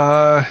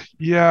 Yeah,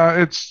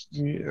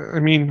 I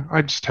mean,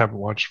 I just haven't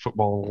watched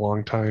football in a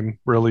long time,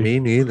 really. Me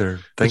neither.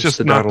 Thanks it's just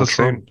to not Donald the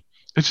Trump. Same.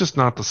 It's just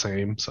not the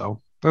same.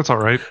 So that's all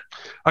right.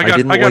 I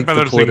got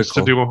better things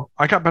to do.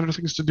 I got better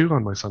things to do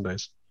on my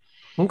Sundays.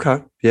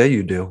 Okay. Yeah,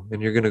 you do.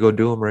 And you're going to go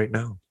do them right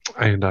now.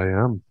 And I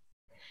am.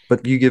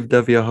 But you give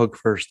Debbie a hug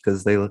first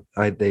because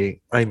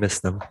I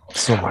miss them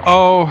so much.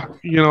 Oh,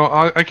 you know,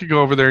 I could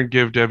go over there and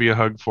give Debbie a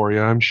hug for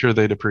you. I'm sure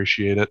they'd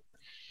appreciate it.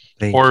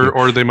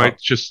 Or they might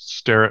just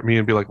stare at me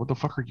and be like, "What the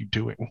fuck are you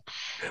doing?"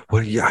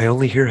 Well, yeah, I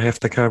only hear half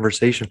the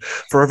conversation.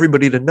 For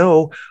everybody to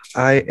know,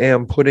 I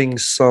am putting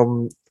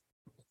some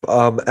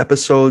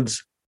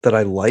episodes that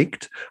I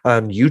liked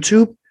on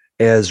YouTube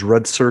as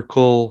Red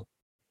Circle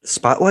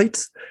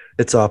Spotlights.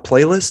 It's a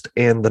playlist,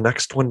 and the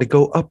next one to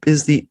go up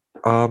is the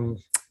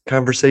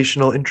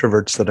Conversational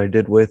Introverts that I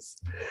did with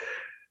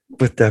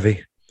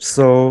Debbie.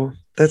 So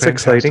that's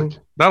fantastic. Exciting.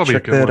 That'll be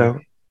Check a good that one.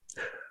 out.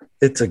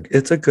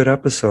 It's a good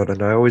episode,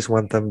 and I always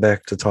want them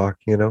back to talk,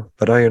 you know,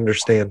 but I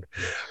understand.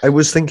 I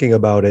was thinking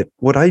about it.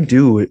 What I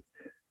do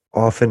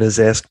often is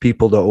ask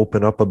people to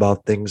open up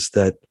about things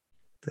that,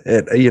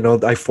 you know,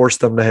 I force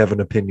them to have an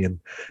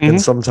opinion.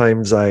 And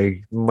sometimes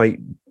I might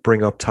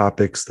bring up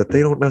topics that they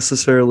don't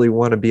necessarily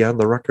want to be on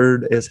the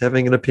record as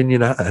having an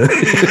opinion on.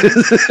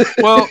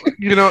 Well,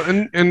 you know,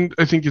 and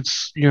I think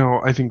it's, you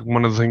know, I think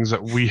one of the things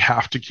that we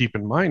have to keep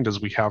in mind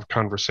as we have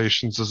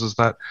conversations is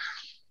that,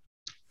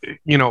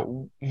 you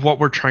know, what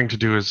we're trying to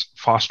do is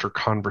foster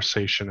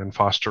conversation and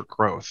foster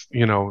growth.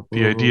 You know,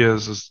 the idea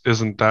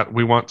isn't that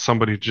we want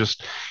somebody to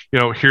just, you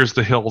know, here's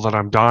the hill that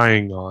I'm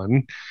dying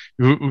on.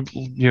 You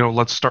know,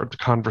 let's start the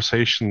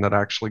conversation that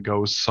actually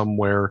goes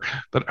somewhere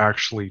that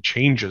actually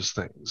changes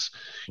things.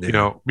 Yeah. You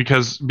know,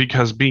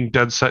 because being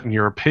dead set in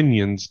your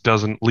opinions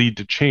doesn't lead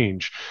to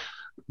change.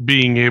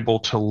 Being able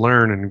to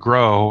learn and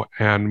grow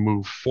and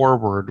move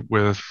forward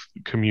with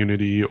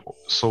community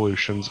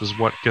solutions is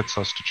what gets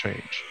us to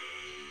change.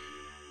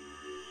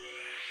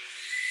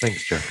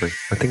 Thanks, Jeffrey.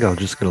 I think I'm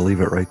just going to leave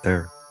it right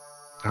there.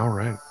 All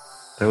right.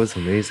 That was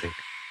amazing.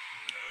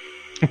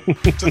 To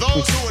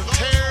those who would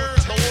tear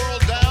the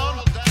world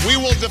down, we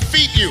will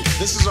defeat you.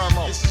 This is our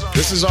moment.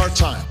 This is our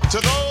time. To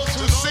those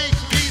who seek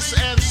peace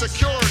and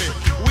security,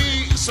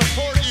 we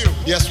support you.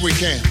 Yes, we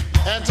can.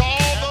 And to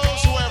all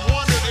those who have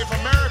wondered if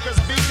America's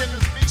beacon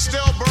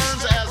still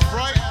burns as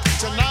bright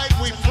tonight,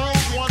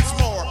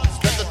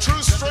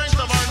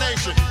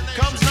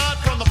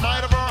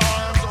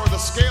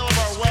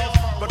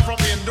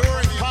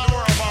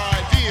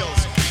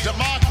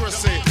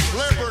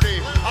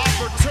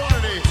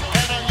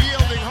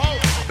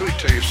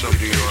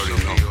 something you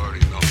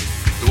already know.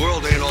 The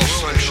world ain't all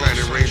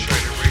sunshine and rainbow.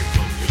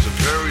 It's a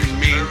very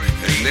mean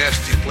and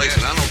nasty place,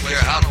 and I don't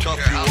care how tough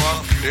you are,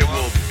 it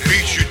will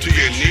beat you to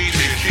your knees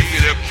and keep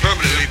you there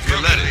permanently if you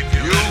let it.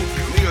 You,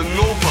 me, or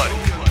nobody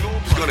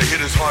is gonna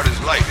hit as hard as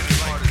life.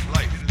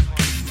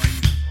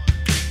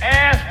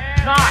 Ask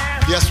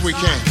not. Yes, we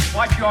can.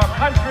 What your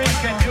country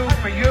can do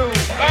for you.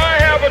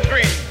 I have a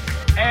dream.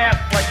 Ask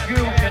what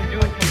you can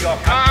do for your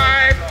country.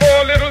 My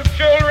poor little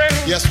children.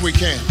 Yes, we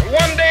can.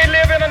 One day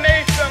live in a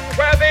nation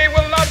where they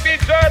will not be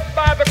judged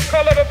by the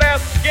color of their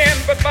skin,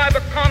 but by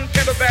the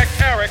content of their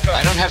character.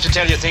 I don't have to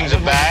tell you things are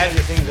bad.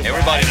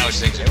 Everybody knows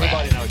things are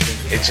bad.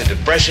 It's a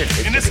depression.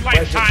 In this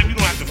lifetime, you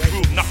don't have to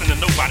prove nothing to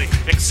nobody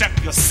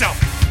except yourself.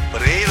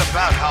 But it ain't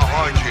about how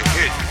hard you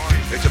hit.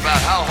 It's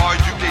about how hard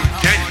you can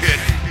get hit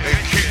and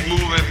keep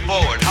moving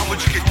forward. How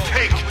much you can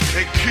take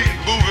and keep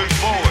moving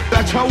forward.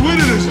 That's how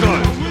winning is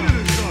done.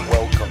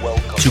 Welcome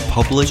to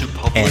Public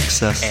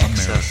Access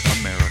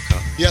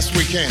America. Yes,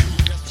 we can.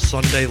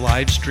 Sunday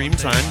live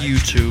streams on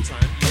YouTube. I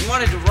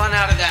wanted to run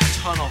out of that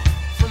tunnel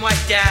for my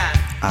dad.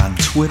 On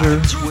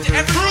Twitter.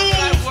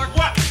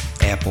 What?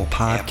 Apple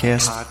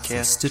Podcasts,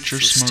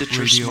 Stitcher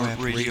Smart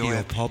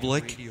Radio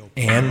Public,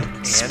 and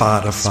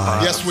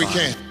Spotify. Yes, we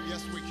can.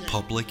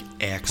 Public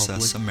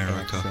Access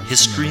America.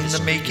 History in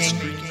the making.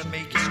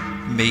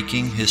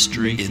 Making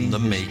history in the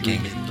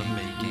making.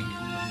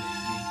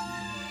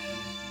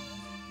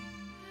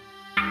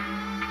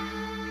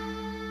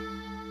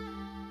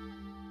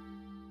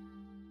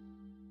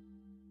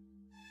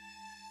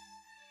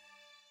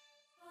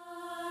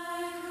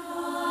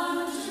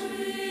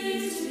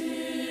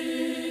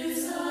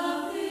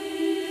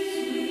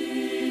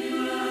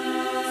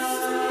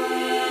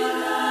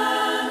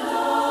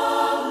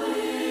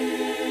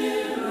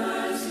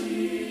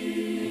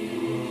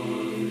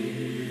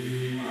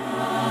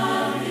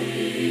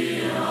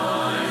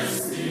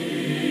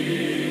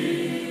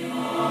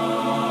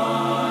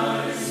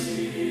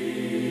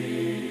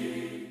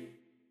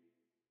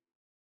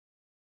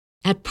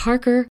 At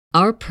Parker,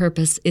 our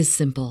purpose is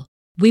simple.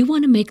 We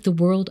want to make the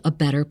world a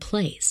better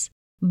place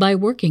by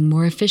working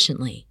more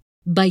efficiently,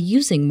 by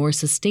using more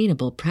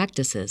sustainable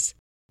practices,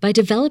 by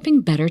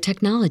developing better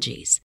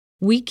technologies.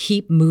 We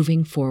keep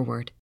moving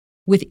forward.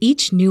 With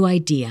each new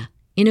idea,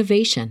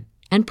 innovation,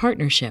 and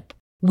partnership,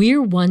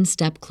 we're one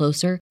step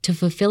closer to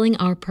fulfilling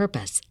our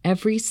purpose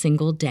every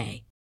single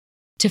day.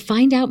 To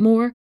find out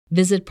more,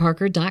 visit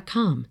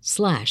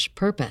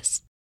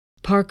parker.com/purpose.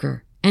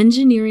 Parker,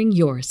 engineering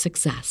your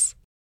success.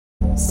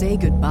 Say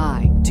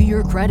goodbye to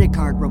your credit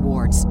card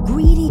rewards.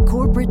 Greedy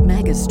corporate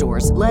mega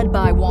stores, led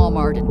by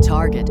Walmart and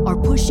Target, are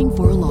pushing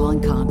for a law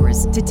in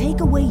Congress to take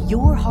away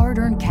your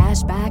hard-earned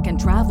cash back and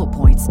travel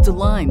points to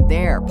line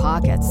their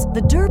pockets.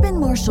 The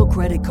Durbin-Marshall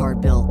credit card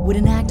bill would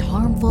enact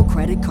harmful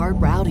credit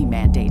card routing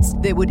mandates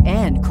that would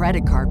end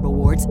credit card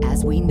rewards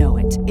as we know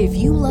it. If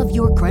you love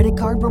your credit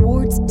card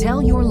rewards,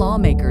 tell your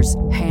lawmakers,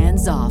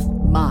 hands off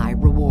my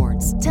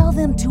rewards. Tell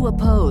them to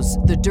oppose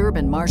the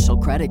Durbin-Marshall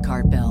credit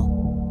card bill.